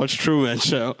just watch Truman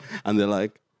Show, and they're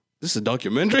like, "This is a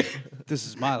documentary. This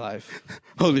is my life.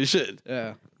 Holy shit!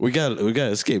 Yeah. We got to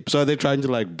escape." So they're trying to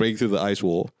like break through the ice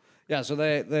wall. Yeah, so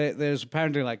there's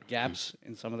apparently like gaps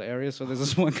in some of the areas. So there's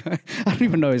this one guy, I don't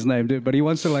even know his name, dude, but he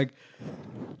wants to like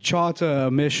charter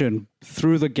a mission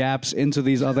through the gaps into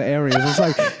these other areas. It's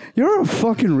like, you're a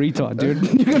fucking retard, dude.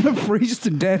 You're gonna freeze to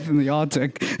death in the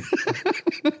Arctic.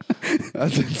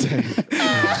 That's insane.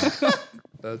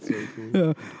 That's so cool.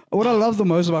 Yeah. What I love the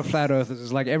most about flat earthers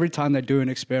is like every time they do an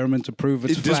experiment to prove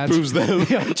it's It flat, disproves them.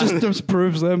 Yeah, it just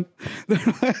disproves them.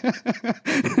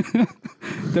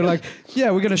 They're like,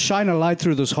 yeah, we're gonna shine a light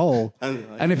through this hole,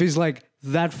 and if he's like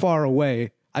that far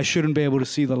away, I shouldn't be able to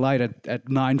see the light at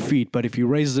 9 feet. But if he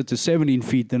raises it to 17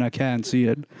 feet, then I can see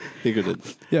it. Figured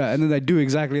it. Yeah, and then they do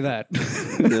exactly that.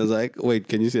 And I was like, "Wait,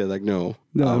 can you see it?" Like, no.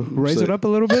 No, raise so- it up a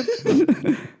little bit.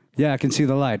 Yeah, I can see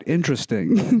the light.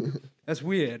 Interesting. That's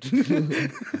weird.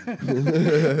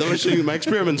 The machine, my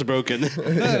experiment's broken.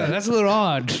 That's a little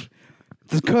odd.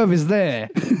 The curve is there.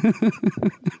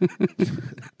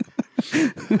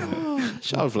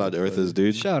 Shout out flat earthers,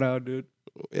 dude. Shout out, dude.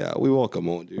 Yeah, we welcome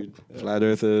all, dude. Flat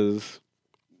earthers,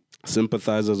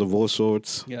 sympathizers of all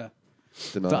sorts. Yeah.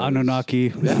 Deniers. The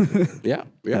Anunnaki. Yeah.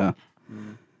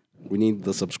 We need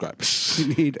the subscribers.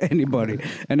 You need anybody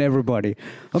and everybody.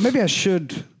 Or maybe I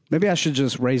should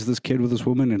just raise this kid with this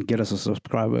woman and get us a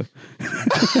subscriber.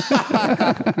 That's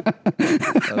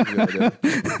a good idea.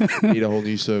 Need a whole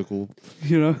new circle.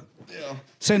 You know? Yeah.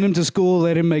 Send him to school,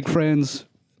 let him make friends.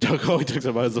 All he talks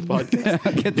about is the podcast.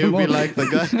 Get He'll them be all. like the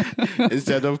guy,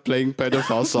 instead of playing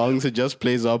pedophile songs, he just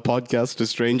plays our podcast to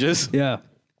strangers. Yeah.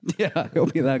 Yeah, he'll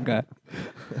be that guy.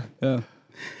 Yeah.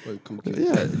 Oh, cool kid.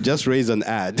 Yeah, just raise an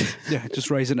ad. Yeah, just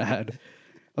raise an ad.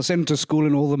 I'll send him to school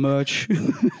in all the merch. He'll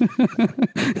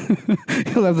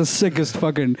have the sickest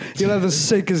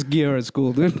gear at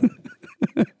school, dude.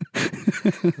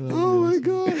 Oh my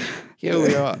God. Here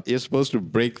we are. You're supposed to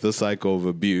break the cycle of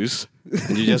abuse,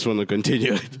 and you just want to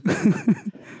continue it.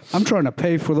 I'm trying to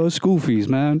pay for those school fees,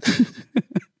 man.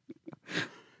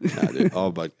 Dude.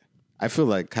 Oh, but I feel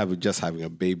like having a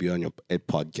baby on your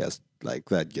podcast, like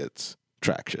that gets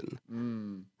traction.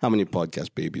 How many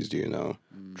podcast babies do you know?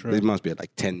 True. There must be at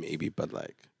like 10 maybe, but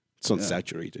like it's not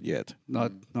saturated yet.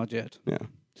 Not yet. Yeah.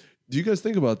 Do you guys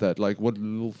think about that? Like what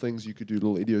little things you could do,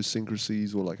 little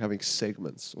idiosyncrasies, or like having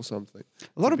segments or something?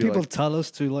 A lot of be people like- tell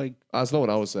us to like. That's not what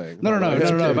I was saying. No. Like, But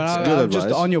good I'm just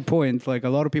advice. on your point. Like a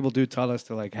lot of people do tell us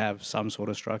to like have some sort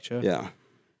of structure. Yeah.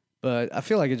 But I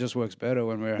feel like it just works better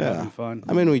when we're having fun.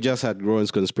 I mean, we just had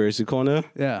Rowen's Conspiracy Corner.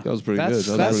 Yeah, That was pretty that's,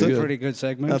 good. That's pretty a good. pretty good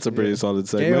segment. That's a pretty solid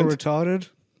Gay or segment. retarded.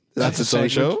 That's its a own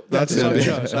segment. show. That's its own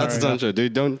show. That's its own show,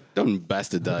 dude. Don't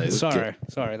bastardize.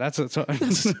 Sorry. That's a.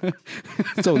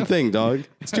 Its own thing, dog.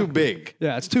 It's too big.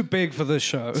 Yeah, it's too big for this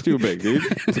show. It's too big, dude.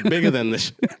 It's bigger than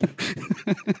this.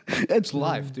 It's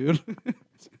life, dude.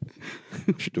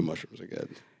 We should do mushrooms again.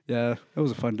 Yeah, it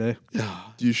was a fun day.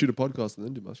 Do you shoot a podcast and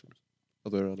then do mushrooms?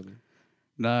 Other way around, I mean.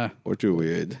 Nah, Or too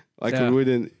weird. Like Yeah. it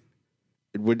wouldn't.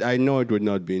 It would. I know it would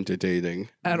not be entertaining.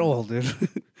 at all, dude.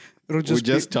 It'll We just.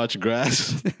 just touch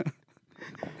grass,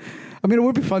 I mean, it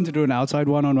would be fun to do an outside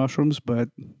one on mushrooms, but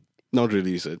not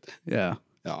release it. yeah,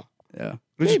 Yeah. it'll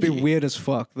just be Maybe. weird as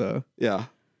fuck, though. Yeah.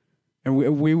 And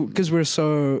because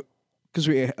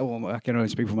well, I can only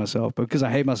speak for myself, but because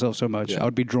I hate myself so much, Yeah. I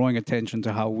would be drawing attention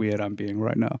to how weird I'm being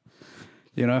right now.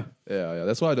 You know? Yeah.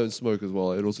 That's why I don't smoke as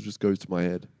well. It also just goes to my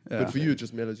head. Yeah. But for you, it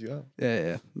just mellows you out.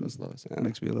 Yeah. That's nice. It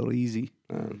makes me a little easy.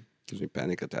 Gives me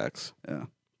panic attacks. Yeah.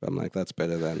 But I'm like, that's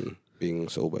better than being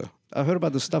sober. I heard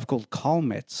about this stuff called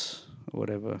Calmets or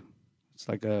whatever. It's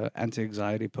like a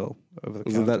anti-anxiety pill over the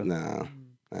Isn't counter. that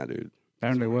nah, dude.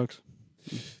 Apparently it works.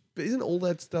 But isn't all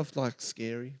that stuff like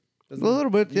scary? A little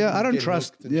bit, You yeah. I don't get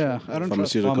trust. hooked and Yeah, shit. I don't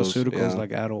trust Pharmaceuticals, pharmaceuticals yeah.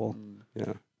 like at all.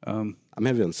 Yeah. Um, I'm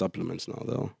heavy on supplements now,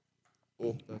 though.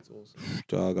 Oh, that's awesome.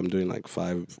 Dog, I'm doing like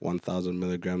 1,000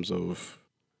 milligrams of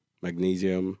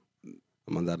magnesium.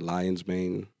 I'm on that lion's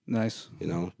mane, nice,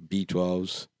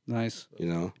 B12s, nice.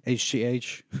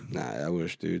 HGH. Nah, I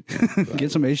wish, dude.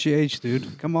 Get some HGH,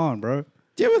 dude. Come on, bro.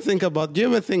 Do you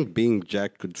ever think being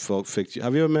jacked could fix you?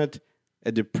 Have you ever met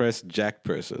a depressed jack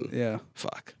person? Yeah,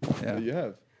 Fuck. yeah, You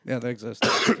have. yeah. They exist.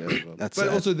 That's But sad.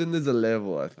 also, then there's a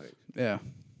level, I think. Yeah.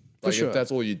 Like sure. if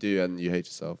that's all you do and you hate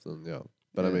yourself, then yeah.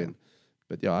 But I Yeah. mean,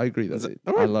 but yeah, I agree. That's it.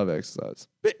 all right. I love exercise.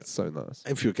 It's so nice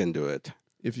If you can do it.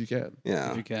 if you can. Yeah. If you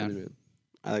What do you can. mean?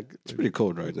 It's pretty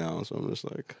cold right now, so I'm just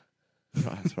like,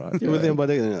 Right. you think about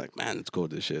it, and you're like, man, it's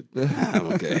cold as shit. I'm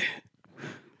okay.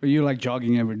 Are you like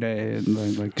jogging every day?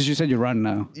 And like, because you said you run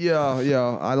now.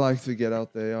 Yeah. I like to get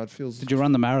out there. It feels. Did you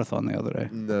run the marathon the other day?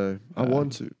 No, I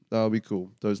want to. That would be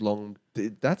cool. Those long.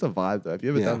 That's a vibe, though. Have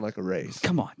you ever done like a race?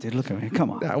 Come on, dude. Look at me.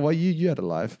 Come on. Yeah, well, you had a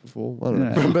life before. I don't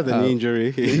know. Remember the knee injury?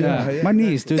 Yeah. My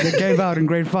knees, dude. They gave out in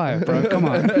grade 5, bro. Come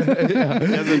on.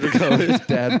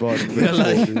 Dad bod.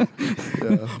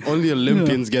 Only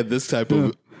Olympians get this type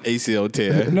of ACL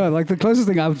tear. No, like the closest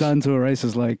thing I've done to a race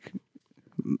is like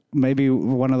maybe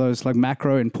one of those like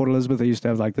macro in Port Elizabeth. They used to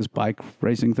have like this bike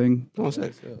racing thing.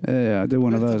 Yeah, I did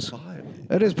one of those.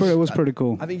 It was pretty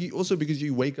cool. I think also because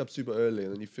you wake up super early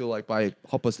and then you feel like by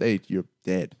 8:30 you're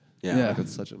dead. Yeah. Like,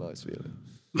 it's such a nice feeling.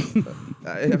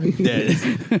 I mean, Dead.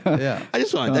 yeah.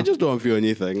 I just don't feel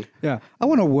anything. Yeah, I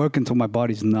want to work until my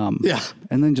body's numb. Yeah.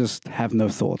 And then just have no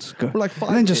thoughts. Go. Like 5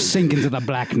 and then just days. sink into the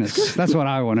blackness. That's what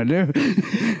I want to do.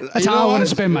 That's how I want to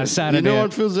spend my Saturday. You know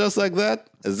what feels just like that?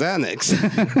 Xanax.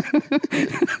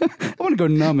 I want to go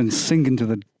numb and sink into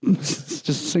the...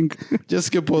 just sink. Just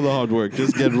skip all the hard work.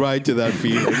 Just get right to that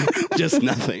feeling. Just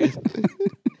nothing. It's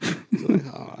like,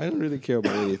 oh, I don't really care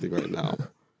about anything right now.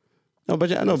 No, but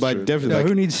yeah, no, but true. definitely. Yeah, Like,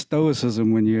 who needs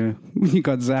stoicism when you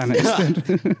got Xanax?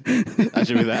 that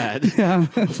should be that. Yeah.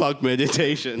 Fuck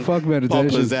meditation. Fuck meditation.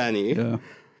 Papa Zanny. Yeah.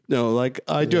 No, like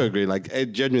I do agree. Like I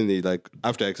genuinely, like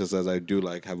after exercise, I do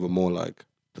like have a more like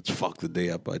let's fuck the day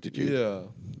up attitude.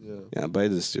 Yeah, but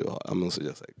it is still. I'm also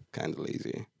just like kind of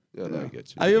lazy. Yeah, no, I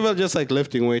get you. Are you ever just like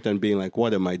lifting weight and being like,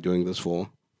 what am I doing this for?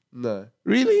 No.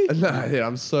 Really? No,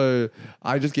 yeah,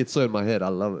 I just get so in my head. I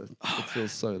love it. It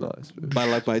feels so nice. But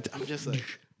like I'm just like.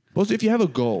 Also, if you have a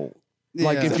goal,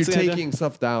 like Yeah. if you're That's the idea. taking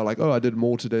stuff down, like, oh, I did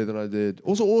more today than I did.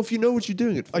 Also, or if you know what you're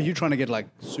doing it for. Are you trying to get like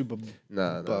super...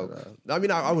 No. I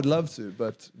mean, I would love to,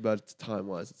 but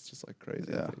time-wise, it's just like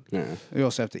crazy. I Yeah. think. Yeah. You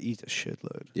also have to eat a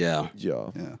shitload. Yeah.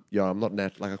 Yeah, I'm not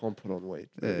like I can't put on weight.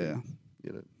 Yeah.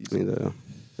 You know, I mean,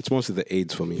 it's mostly the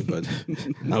AIDS for me, but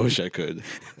I wish I could.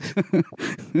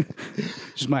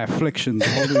 Just my afflictions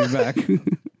holding me back.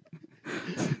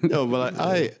 No, but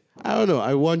I don't know.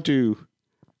 I want to.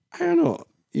 I don't know.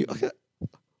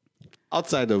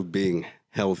 Outside of being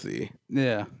healthy,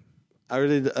 Yeah.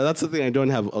 that's the thing. I don't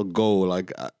have a goal.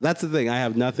 Like that's the thing. I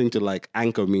have nothing to like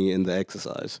anchor me in the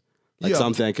exercise. Like Yeah.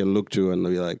 something I can look to and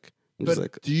be like, I'm but just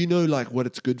like do you know like what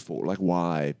it's good for? Like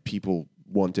why people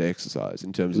want to exercise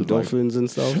in terms of like, endorphins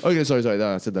and stuff. Okay, sorry.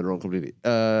 No, I said that wrong completely.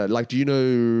 Like, do you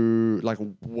know like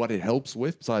what it helps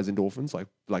with besides endorphins,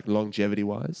 like longevity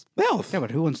wise? Health. Yeah,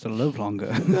 but who wants to live longer?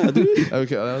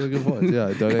 Okay, that was a good point.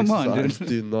 Yeah, don't Come on, exercise. dude.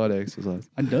 Do not exercise.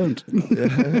 I don't.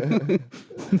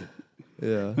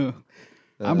 Yeah.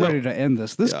 I'm ready to end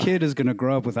this. This kid is going to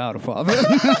grow up without a father.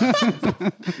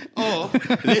 Oh,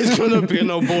 there's gonna be an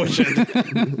abortion.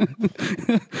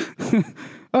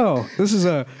 Oh, this is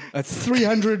a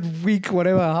 300 week,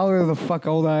 whatever, however the fuck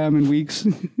old I am in weeks.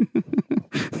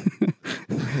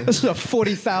 This is a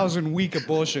 40,000 week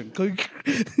abortion.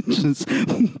 Just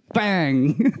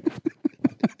bang.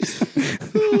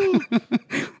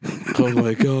 Oh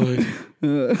my god.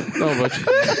 No, but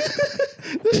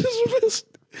this is best.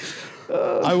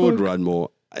 I would run more.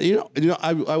 You know,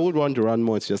 I would want to run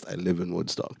more. It's just I live in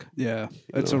Woodstock. Yeah,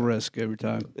 it's a risk every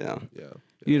time. Yeah.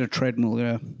 You need a treadmill,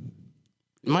 yeah.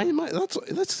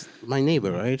 That's my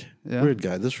neighbor, right? Yeah. Weird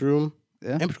guy. This room,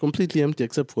 Yeah. completely empty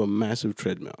except for a massive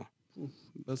treadmill.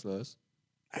 That's nice.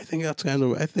 I think that's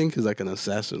I think he's like an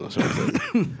assassin or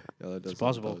something. Yeah, that does It's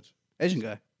possible. sound Asian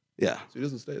guy. Yeah. So he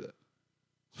doesn't stay there.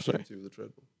 Sorry. Empty with a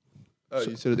treadmill. Oh,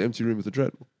 you said an empty room with a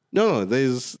treadmill. No,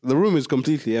 the room is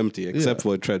completely empty except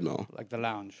for a treadmill. Like the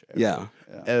lounge. area.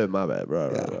 Yeah. Oh, my bad.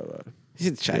 Right.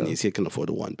 He's Chinese. He can afford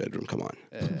a 1-bedroom. Come on.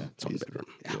 Yeah. It's 1 bedroom.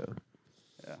 Yeah.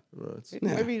 Yeah. Right.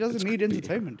 Yeah, Maybe he doesn't it's need creepy.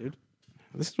 entertainment, dude.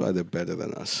 This is why they're better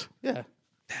than us. Yeah.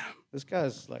 Damn. This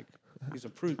guy's like, he's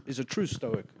a true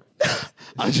stoic.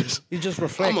 I He just I'm a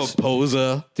reflects.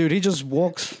 poser. Dude, he just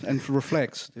walks and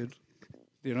reflects, dude.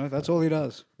 You know, that's all he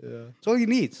does. Yeah. That's all he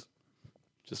needs.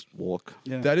 Just walk.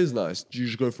 Yeah. That is nice. Do you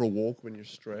just go for a walk when you're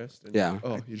stressed? And Yeah.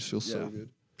 Oh, you just feel so Yeah. good.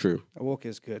 True. A walk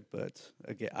is good, but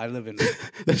again, I live in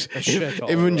a shithole.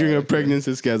 Even during a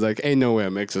pregnancy, this guy's like, ain't no way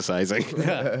I'm exercising.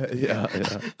 Yeah. Yeah.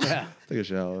 Yeah. Take a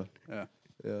shower. Yeah.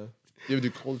 Yeah. You ever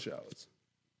do cold showers?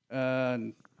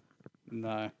 No,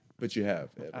 But you have.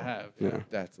 I have. Yeah.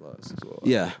 That's nice as well.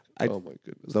 Yeah. Oh my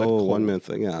goodness. The Like whole cold. 1 minute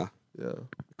thing, yeah. Yeah.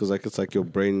 Because like it's like your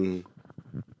brain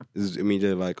is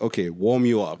immediately like, okay, warm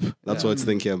you up. That's what it's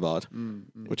thinking about,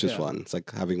 which is Yeah. fun. It's like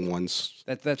having one.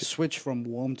 That switch from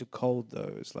warm to cold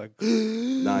though is like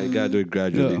Nah, you gotta do it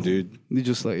gradually, Yeah. dude. you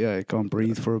just like you can't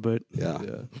breathe for a bit. Yeah.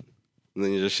 Yeah. And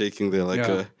then you're just shaking there like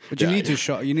Yeah. But you yeah. need to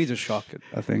shock. You need to shock it.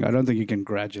 I think. I don't think you can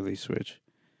gradually switch.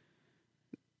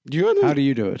 Do you understand? How do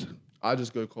you do it? I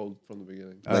just go cold from the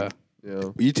beginning.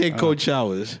 Yeah. You take cold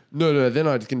showers. No, then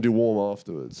I can do warm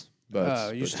afterwards.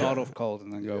 But you start off cold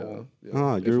and then go warm.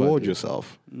 Ah, If you I reward do.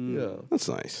 yourself. Yeah. That's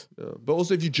nice. Yeah. But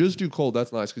also, if you just do cold,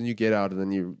 that's nice because you get out and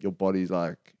then your body's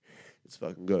like, it's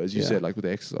fucking good. As you Yeah. said, like with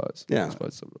the exercise. Yeah. It's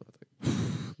quite similar, I think.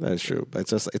 That's true.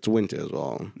 But it's winter as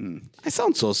well. I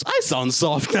sound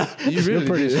soft now. You really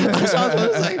do. I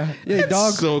sound like, Yeah, it's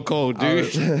dog. so cold, dude.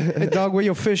 Hey dog, where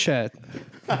your fish at?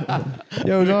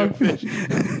 Yo dog,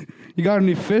 you got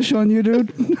any fish on you,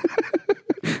 dude?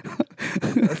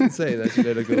 That's insane that you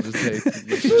let a girl just take.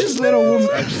 You just let a woman.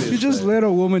 Actually, You just insane. let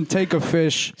a woman take a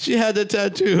fish. She had a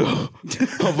tattoo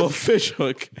of a fish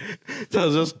hook. That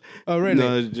was just. Oh, really?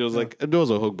 No, it was like it was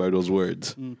a hook by those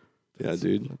words. Yeah,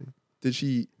 dude. Did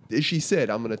she said,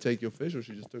 I'm going to take your fish, or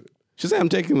she just took it? She said, "I'm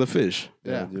taking the fish."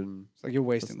 Yeah. you didn't- It's like you're that's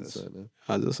wasting this. insane,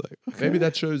 I was just like, okay. Maybe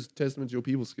that shows testament to your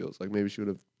people skills. Like maybe she would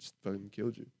have just fucking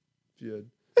killed you. If you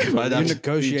had Right, You I'm-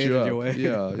 negotiated beat you your up. way.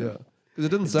 Yeah. Because it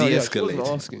didn't sound. Yeah, she wasn't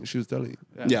De-escalate. asking. She was telling you.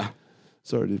 yeah.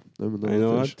 Sorry, dude. No, You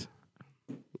know fish.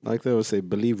 what? Like they would say,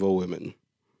 believe all women.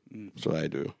 That's what I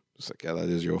do. It's like, yeah, that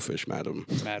is your fish, madam.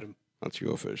 Madam. That's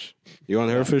your fish. You want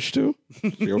her fish too?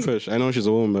 It's your fish. I know she's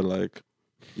a woman, but like,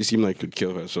 you seem like you'd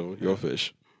kill her, so your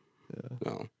fish. Yeah.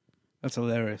 No. That's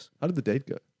hilarious. How did the date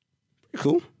go? Pretty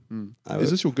cool. I Is would-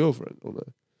 this your girlfriend or no?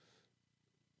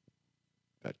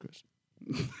 Bad question.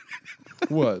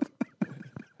 What?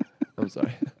 I'm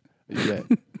sorry. Are you gay?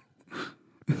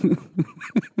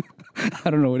 I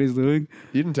don't know what he's doing.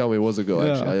 You didn't tell me it was a girl,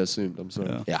 Yeah. actually. I assumed. I'm sorry.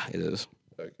 Yeah. Yeah, it is.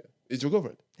 Okay. It's your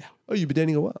girlfriend? Yeah. Oh, you've been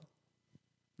dating a while?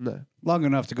 No. Long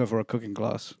enough to go for a cooking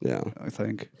class, Yeah. I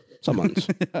think. Some months.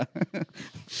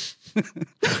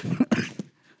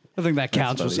 I think that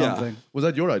counts for funny. Yeah. something. Was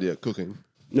that your idea, cooking?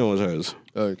 No, it was hers.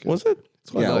 Okay. Was it?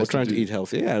 quite Yeah, I nice was to trying to do. eat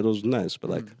healthy. Yeah, it was nice, but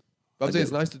like, I'm saying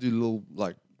it's nice to do little,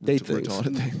 like, Date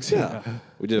retarded things. yeah.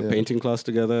 We did a painting class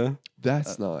together.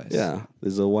 That's nice. Yeah,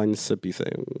 there's a wine sippy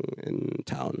thing in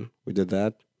town. We did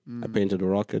that. I painted a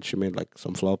rocket. She made like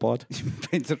some flower pot.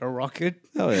 Painted a rocket.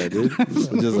 Oh yeah, dude.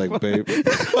 Just like, babe.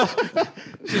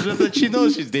 She's with it. She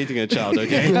knows she's dating a child.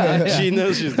 Okay, she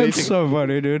knows she's dating. That's so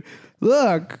funny, dude.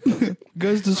 Look,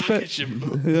 goes to space.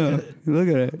 Yeah, look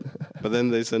at it. But then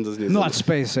they sent us new. Not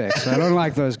SpaceX. I don't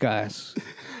like those guys.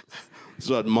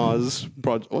 So at Mars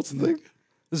project. What's the thing?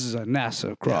 This is a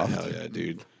NASA Oh, craft. hell yeah,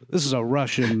 dude. This is a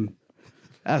Russian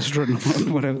astronaut,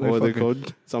 whatever What are they fucking-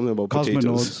 called? Something about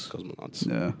potatoes. Cosmonauts. Cosmonauts.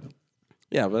 Yeah.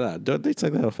 Yeah, but dates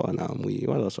like that are fun.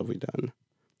 What else have we done?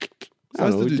 It's I don't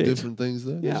nice know, to we do date. different things,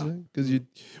 though. Yeah. Because you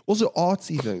also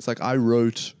artsy things. Like I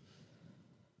wrote.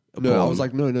 No, I poem. was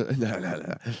like, no.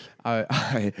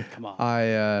 Come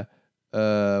on.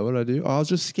 What did I do? I was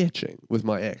just sketching with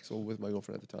my ex or with my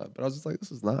girlfriend at the time. But I was just like,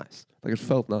 this is nice. Like it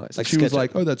felt nice. Like She was sketching.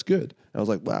 like, oh, that's good. And I was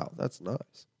like, wow, that's nice.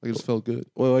 Like it just felt good.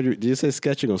 Well, did you say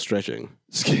sketching or stretching?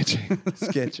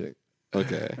 Sketching.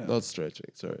 Okay. Not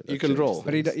stretching. Sorry. You that can changes draw.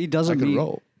 But he things. I doesn't can mean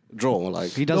roll. Draw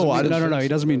like. he doesn't No, I mean, didn't no. He think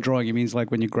doesn't so. mean drawing. He means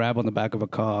like when you grab on the back of a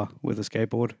car with a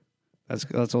skateboard.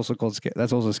 That's also called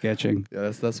that's also sketching.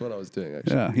 Yeah, that's what I was doing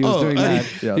actually. Yeah, he was Oh, doing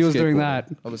that. Yeah, he was doing skateboarding.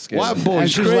 that. I was scared. White boy And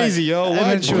is she was crazy, like, yo. And then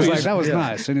White she was boy like, is- "That was Yeah.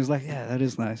 nice," and he was like, "Yeah, that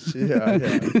is nice." Yeah.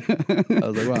 I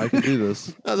was like, wow, I can do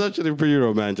this. That's actually pretty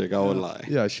romantic. I won't lie.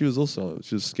 Yeah, she was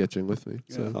sketching with me.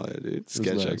 So Oh yeah, dude. it was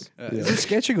Sketching. nice. Is it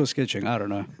sketching or sketching? I don't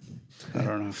know.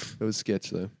 It was sketch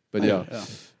though. But yeah.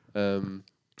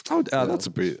 That's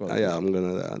a pretty. it's fun. Yeah, I'm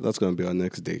gonna. That's gonna be our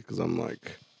next date because I'm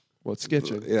like, What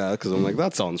sketching? yeah, because I'm like,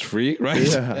 that sounds free, right?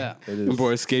 Yeah. It is.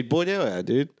 For a skateboard, yeah,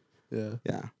 dude. Yeah.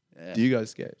 Yeah. Do you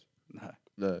guys skate?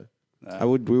 No. No.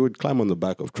 We would climb on the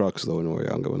back of trucks though when we were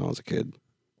younger when I was a kid,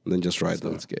 and then just ride It's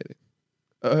them. not skating.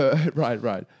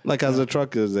 Right. Like as a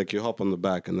truck is like you hop on the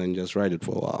back and then just ride it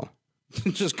for a while.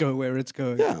 Just go where it's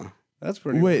going. Yeah. That's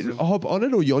pretty. Wait, awesome. hop on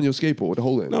it or you on your skateboard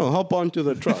holding? No, hop onto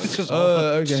the truck. Just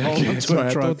Okay. hold okay. on to a Sorry,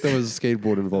 I truck. thought there was a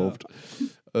skateboard involved.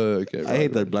 Okay. I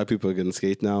hate that black people can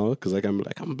skate now because like I'm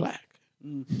black.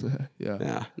 that. Yeah.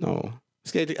 Yeah, no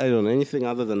skating. I don't know anything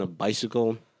other than a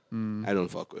bicycle. I don't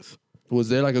fuck with. Was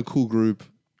there like a cool group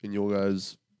in your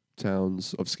guys'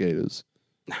 towns of skaters?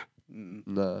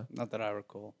 Nah. Not that I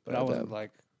recall, but I Oh, wasn't damn.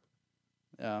 like.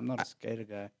 Yeah, I'm not a skater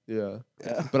guy. Yeah.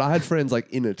 But I had friends like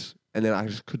in it, and then I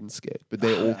just couldn't skate. But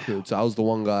they all could. So I was the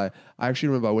one guy. I actually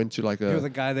remember I went to like You were the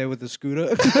guy there with the scooter.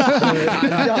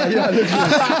 yeah,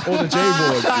 literally. Or the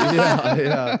J-board.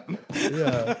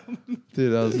 Yeah.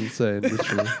 Dude, that was insane.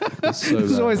 Literally. It was so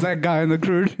There's bad. always that guy in the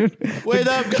crew. Wait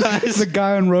up, guys. The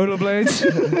guy on rollerblades.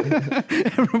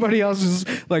 Everybody else is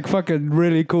like fucking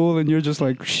really cool, and you're just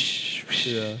like.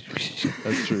 Yeah,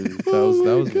 that's true. That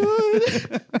was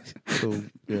good. So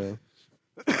yeah.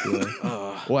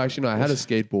 Well, actually, no. I had a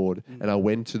skateboard, and I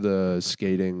went to the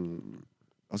skating.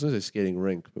 I was going to say skating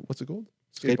rink, but what's it called?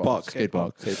 Skate park.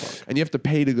 And you have to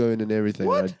pay to go in and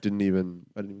everything. And I didn't even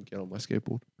get on my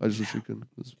skateboard. I just literally couldn't.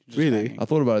 Really? I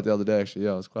thought about it the other day. Actually,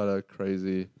 yeah, it was quite a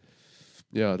crazy.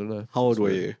 Yeah, I don't know. How old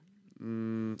were you?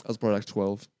 I was probably like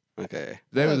 12. Okay.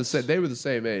 They were the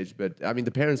same age, but I mean,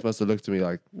 the parents must have looked at me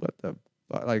like, "What the?"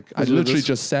 Like I Was it literally this-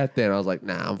 just sat there and I was like,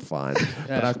 "Nah, I'm fine,"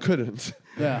 but I couldn't.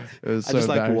 Yeah. It was I so just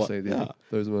like embarrassing. what- yeah, yeah.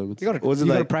 those moments. You gotta, Was it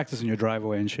you gotta like- practice in your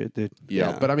driveway and shit, dude.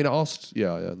 Yeah, Yeah. but I mean, I asked.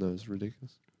 Yeah, no, it's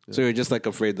ridiculous. So you're just like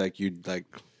afraid like you'd like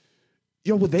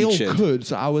Yeah, well, they Eat all shit. could,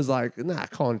 so I was like, "Nah, I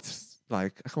can't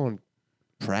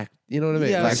practice." You know what I mean?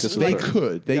 Yeah, like, practice they with it.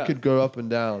 could. They Yeah. could go up and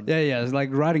down. Yeah. It's like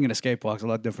riding in a skate park is a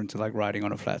lot different to like riding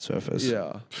on a flat surface.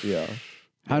 Yeah.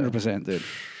 100%, dude.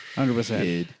 100%.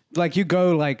 Kid. Like you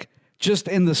go like just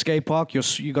in the skate park, your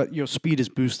speed is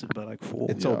boosted by like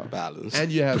 4. it's all balanced. And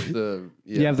you have the.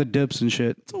 You have the dips and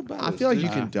shit. it's all I balanced. feel like dude.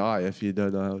 you can die if you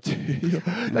don't know how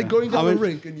to. Like going down I mean- the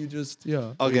rink and you just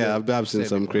Okay, Yeah. I've seen Same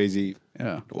some people. crazy.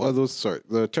 Yeah. What are those? Sorry,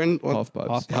 the turn what? half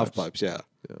pipes. Half pipes. Yeah.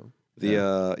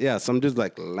 Yeah. The some dudes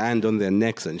like land on their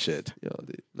necks and shit. Yeah,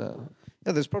 dude. No.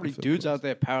 Yeah, there's probably dudes out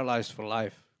there paralyzed for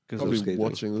life because Probably skating.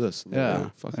 watching this. And Yeah.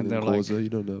 they're fucking And they're Ngosa, you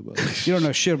don't know about it. you don't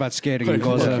know shit about skating in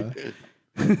Ngosa.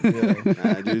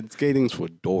 Nah, dude, skating's for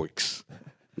dorks.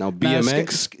 Now Nah,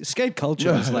 BMX, skate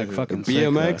culture is like fucking sick,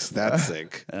 BMX, that's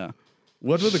sick. yeah.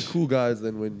 What were the cool guys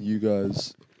then when you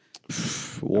guys?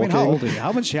 I mean, how old are you?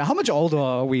 How much older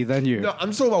are we than you? No, I'm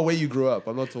just talking about where you grew up.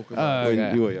 I'm not talking about. When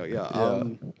Okay. you were young, yeah.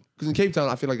 Because in Cape Town,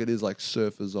 I feel like it is like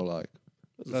surfers are like.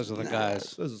 Those are the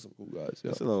guys. Those are some cool guys.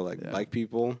 Yeah. It's a little like bike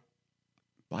people,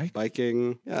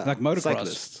 biking, yeah, Like motocross.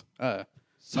 cyclists.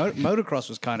 Motocross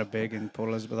was kind of big in Port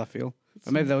Elizabeth, I feel.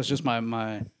 But maybe that was just my Your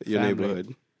family.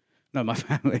 neighborhood. No, my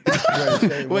family.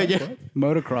 Wait, yeah.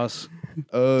 Motocross.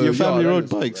 Your family that rode is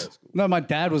cool, bikes? that's cool. No, my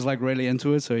dad was like really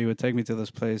into it, so he would take me to this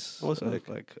place Oh, sick.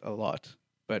 like a lot.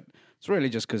 But it's really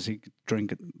just because he could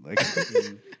drink it, like,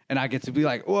 and I get to be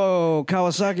like, "Whoa,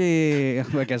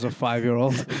 Kawasaki!" Like as a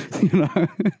 5-year-old, you know.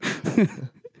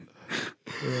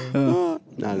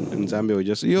 Nah, in Zambia we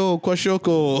just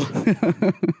Kwashoko.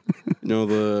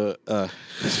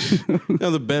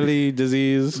 The belly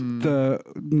disease. The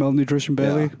malnutrition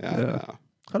belly. Yeah.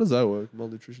 How does that work?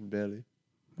 Malnutrition barely.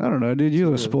 I don't know, dude.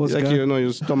 You're a sports Like guy.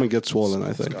 your stomach gets swollen.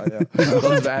 I think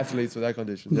Lots of athletes with that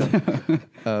condition.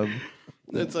 Yeah.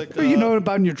 it's like You know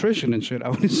about nutrition and shit, I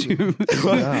would assume.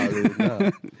 Nah, dude, nah.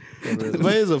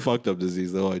 but it's a fucked up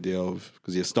disease. The whole idea of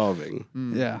because you're starving,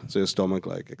 Yeah. so your stomach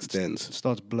like extends. It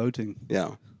starts bloating.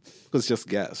 Yeah, because it's just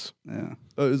gas. Yeah.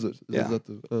 Oh, is it? Yeah. Is that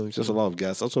the, oh, It's just a lot of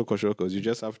gas. Also, Kwashokos, you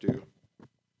just have to.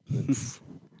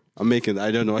 I'm making.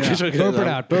 I don't know.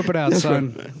 Yeah. Burp it out,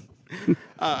 son.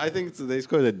 I think it's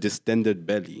called a distended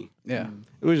belly. Yeah.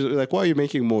 Which is like, why are you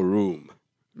making more room?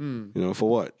 You know, for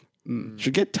what?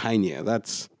 Should get tinier.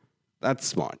 That's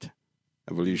smart.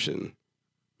 Evolution.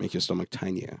 Make your stomach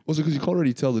tinier. Also, because you can't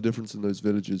really tell the difference in those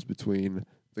villages between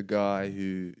the guy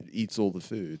who eats all the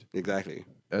food Exactly.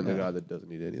 and the guy that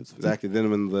doesn't eat any of the food. Exactly.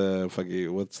 Then when the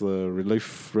what's the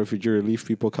refugee relief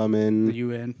people come in? The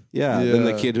UN. Yeah. Then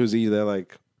the Yeah. kid who's they're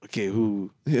like, okay, who?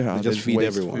 Yeah, They just feed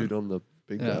waste everyone. food on the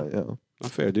big Yeah. guy. Yeah,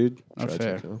 Not fair, dude. Not Tragic,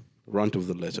 fair. yeah. Runt of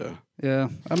the litter. Yeah.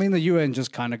 I mean, the UN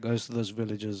just kind of goes to those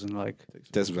villages and like,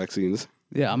 Test vaccines.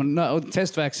 yeah, I mean, no,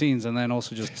 test vaccines and then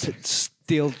also just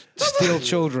steal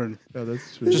children. Yeah,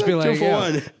 that's true. Just be like, Two for yeah,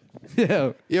 one.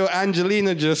 yeah. Yo,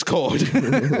 Angelina just called.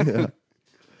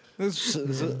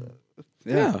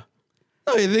 Yeah.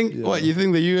 Oh, you think what? You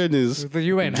think the UN is The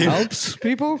UN helps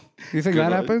people? You think that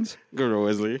Good. happens? good,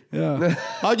 Wesley? Yeah.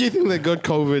 How do you think they got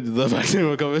COVID? The vaccine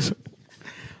will COVID.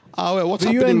 Wait, what's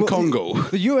The happening in will- Congo?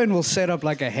 The UN will set up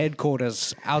like a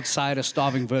headquarters outside a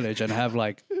starving village and have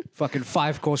like fucking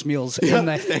 5-course meals in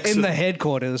the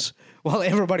headquarters while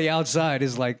everybody outside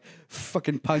is like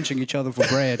fucking punching each other for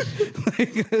bread.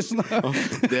 Like, there's no,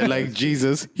 They're like,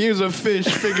 Jesus, here's a fish,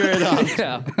 figure it out.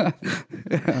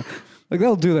 yeah. Like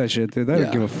they'll do that shit, dude. They don't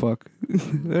Yeah. give a fuck.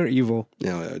 They're evil.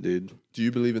 Yeah, dude. Do you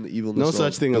believe in the evilness? No of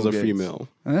such thing as Bill a Gates? female.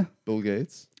 Huh? Bill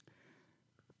Gates.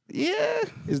 Yeah,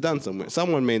 it's done somewhere.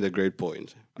 Someone made a great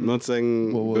point. I'm not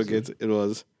saying What Bill was Gates. It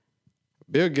was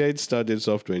Bill Gates studied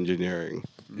software engineering.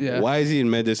 Yeah. Why is he in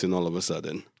medicine all of a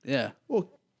sudden? Yeah. Well,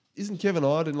 isn't Kevin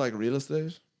Hart in like real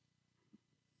estate?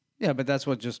 Yeah, but that's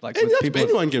what just like And with that's, people.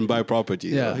 anyone can buy property.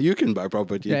 Yeah. Yeah, you can buy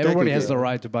property. Yeah, everybody has technically. the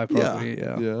right to buy property.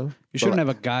 Yeah. Yeah. You shouldn't have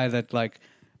a guy that like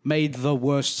made the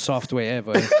worst software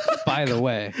ever. By the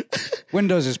way,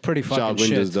 Windows is pretty fucking Shout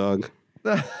Windows, shit. dog.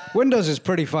 Windows is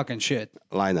pretty fucking shit.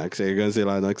 Linux. So you're gonna say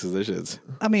Linux is the shit?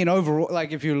 I mean, overall,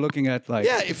 like if you're looking at like,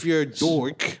 Yeah, if you're a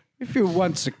dork. if you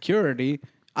want security,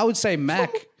 I would say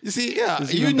Mac. You see, yeah,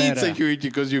 It's you even need better. security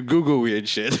because you Google weird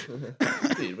shit. Dude, what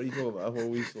are you talking about? What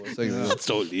we saw a second ago. That's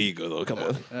so legal, though. Come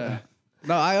on.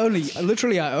 No, I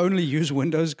only use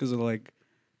Windows because of like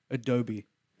Adobe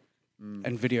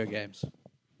and video games.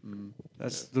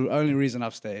 That's the only reason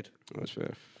I've stayed. That's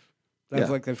fair. That's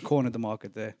Yeah. like they've cornered the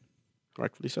market there.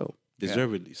 Rightfully so.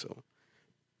 Deservedly so.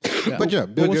 Yeah. But yeah,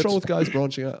 Bill What's Gates. wrong with guys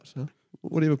branching out? Huh?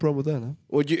 What do you have a problem with that? Huh?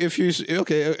 Would you, if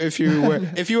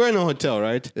you were in a hotel,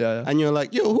 right? Yeah. And you're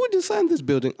like, yo, who designed this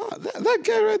building? Oh, that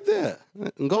guy right there,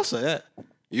 Ngosa. Yeah.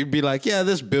 You'd be like, yeah,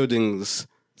 this building's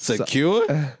secure.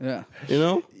 Yeah. You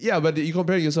know. Yeah, but you're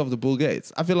comparing yourself to Bill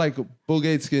Gates. I feel like Bill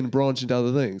Gates can branch into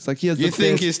other things. Like he has. You the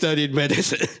think best- he studied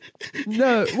medicine?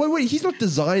 No, wait. He's not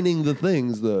designing the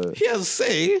things though. He has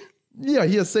say. Yeah,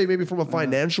 he has say maybe from a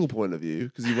financial point of view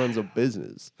because he runs a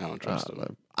business. I don't trust him.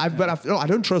 know. I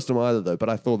don't trust him either though. But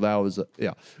I thought that was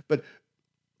yeah. But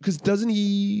because wasn't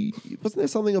there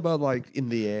something about like in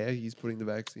the air he's putting the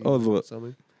vaccine? Oh, or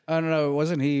something. I don't know.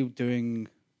 Wasn't he doing?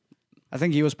 I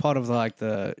think he was part of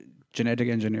the genetic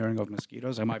engineering of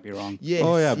mosquitoes. I might be wrong. Yes,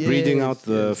 Oh yeah, breeding yes, out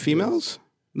the yes, females.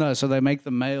 No, so they make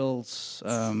the males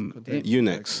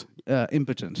Eunuchs.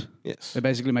 impotent. Yes. They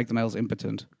basically make the males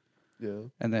impotent, Yeah.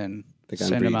 and then They can't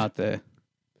send them breed. out there.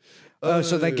 Oh,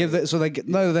 so they give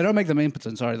no, they don't make them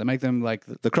impotent. Sorry, they make them like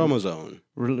The chromosome.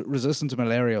 resistant to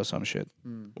malaria or some shit.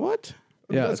 What?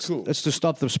 Yeah, that's it's cool. It's to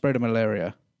stop the spread of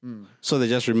malaria. So they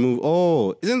just remove.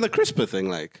 Oh, isn't the CRISPR thing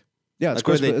like? Yeah, it's Like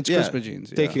where CRISPR. they- It's yeah, CRISPR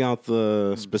genes. Yeah. Taking out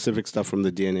the specific stuff from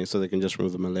the DNA so they can just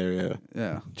remove the malaria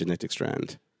Yeah. genetic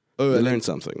strand. Oh, They and learned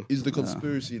something. is the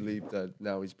conspiracy leap that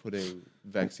now he's putting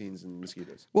vaccines in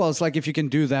mosquitoes? Well, it's like if you can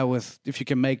do that if you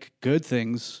can make good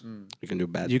things, You can do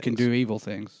bad you can things. do evil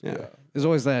things. Yeah. There's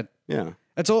always that. Yeah.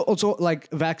 It's also like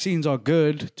vaccines are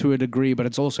good to a degree, but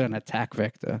it's also an attack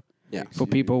vector Yeah. for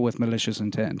people with malicious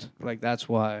intent. Like that's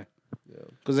why.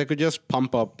 Because they could just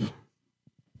pump up.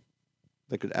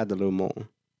 They could add a little more.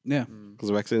 Yeah. Because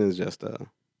the vaccine is just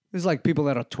There's like people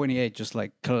that are 28 just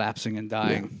like collapsing and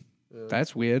dying.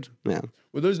 That's weird. yeah.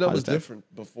 Were those numbers that? different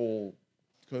before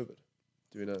COVID?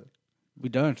 Do we know? We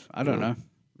don't. I don't know.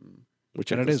 Which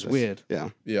But it is weird. Yeah.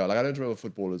 Yeah, like I don't remember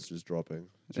footballers just dropping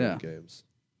during Yeah. games.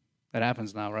 That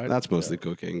happens now, right? That's mostly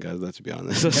cocaine, guys. Let's be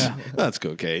honest. Yeah. That's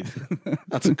cocaine.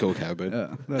 That's a coke habit.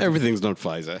 Yeah. Everything's not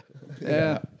Pfizer.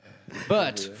 Yeah.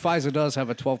 But Pfizer does have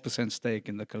a 12% stake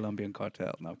in the Colombian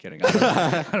cartel. No, I'm kidding.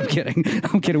 I'm kidding.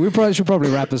 I'm kidding. We probably should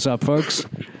wrap this up, folks.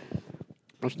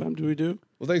 How much time do we do?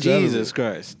 Well, thanks for having me. Jesus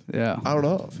Christ. Yeah. Hour and a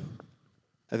half.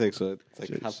 I think so. It's like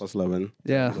Jeez. 11:30.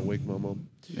 Yeah. I'm gonna wake my mom.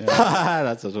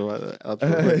 That's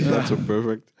so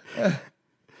perfect.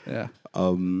 Yeah.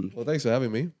 Well, thanks for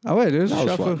having me. Oh, wait, dude. That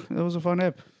was fun. That was a fun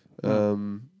ep.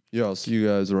 Yeah, I'll see you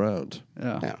guys around.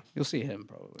 Yeah. Yeah. You'll see him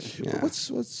probably. Yeah.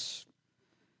 What's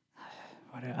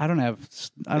I don't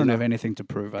have anything to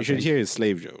prove. You should hear his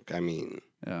slave joke. I mean,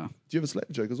 Yeah. do you have a slave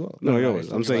joke as well? no, no, yours.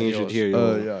 he's I'm talking saying you about should hear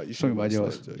yours. yours. Yeah, you should Talking about have a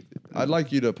yours. slave joke. I'd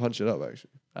like you to punch it up,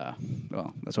 actually.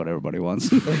 Well, that's what everybody wants.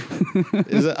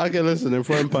 Is it, okay, listen. In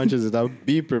foreign punches, is that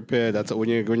be prepared. That's when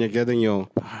you're getting your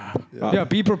yeah,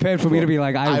 be prepared for me to be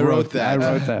like, I wrote that.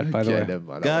 I wrote that, by the way. never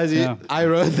mind. guys. Yeah. I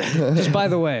wrote that. Just by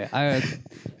the way,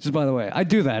 I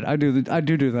do that. I do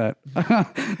that.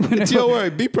 It's your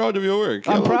work. Be proud of your work.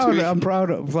 I'm Come on, proud. tweet. I'm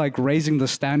proud of like raising the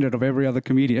standard of every other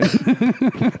comedian.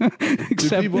 Do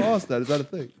Except people ask that? Is that a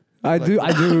thing? I do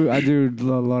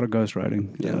a lot of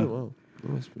ghostwriting. Yeah. Oh, wow.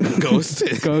 Ghost.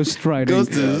 Ghostwriting.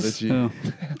 Ghosters. Yeah.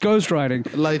 Ghostwriting.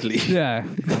 Lightly. Yeah.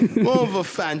 More of a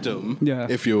phantom. Yeah.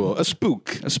 If you will. A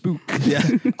spook. A spook. Yeah.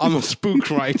 I'm a spook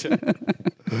writer.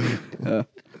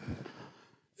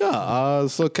 Yeah.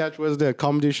 So catch Wesley at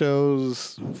comedy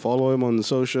shows. Follow him on the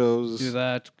socials. Do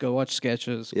that. Go watch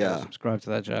sketches. Go Yeah. subscribe to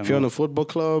that channel. If you're on a football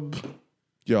club,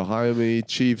 Yeah, hire me.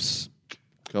 Chiefs.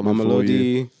 Coming Mama for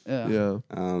you. Lodi. yeah.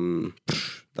 Yeah.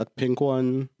 That pink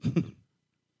one.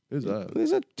 Who's that?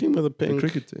 There's that team with the The pink.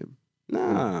 cricket team.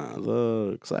 Nah,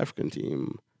 the South African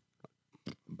team.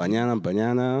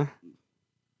 Banana.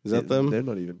 Is that them? They're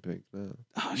not even pink. No.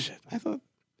 Oh shit! I thought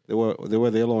they were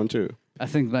the yellow one too. I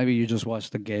think maybe you just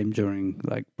watched the game during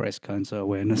like breast cancer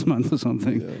awareness month or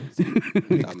something. That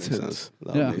makes sense.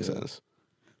 That makes sense.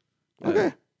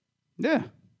 Okay. Yeah.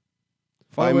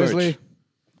 Follow Buy merch. Wesley.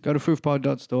 Go to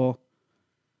foofpod.store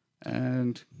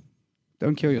and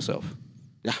don't kill yourself.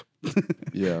 Yeah.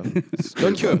 Yeah.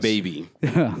 Don't kill a baby.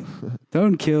 Yeah.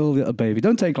 Don't kill a baby.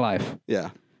 Don't take life.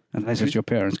 Yeah. Unless it's your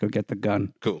parents. Go get the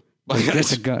gun. Cool. Go get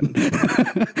the gun.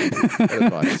 Good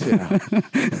advice, yeah.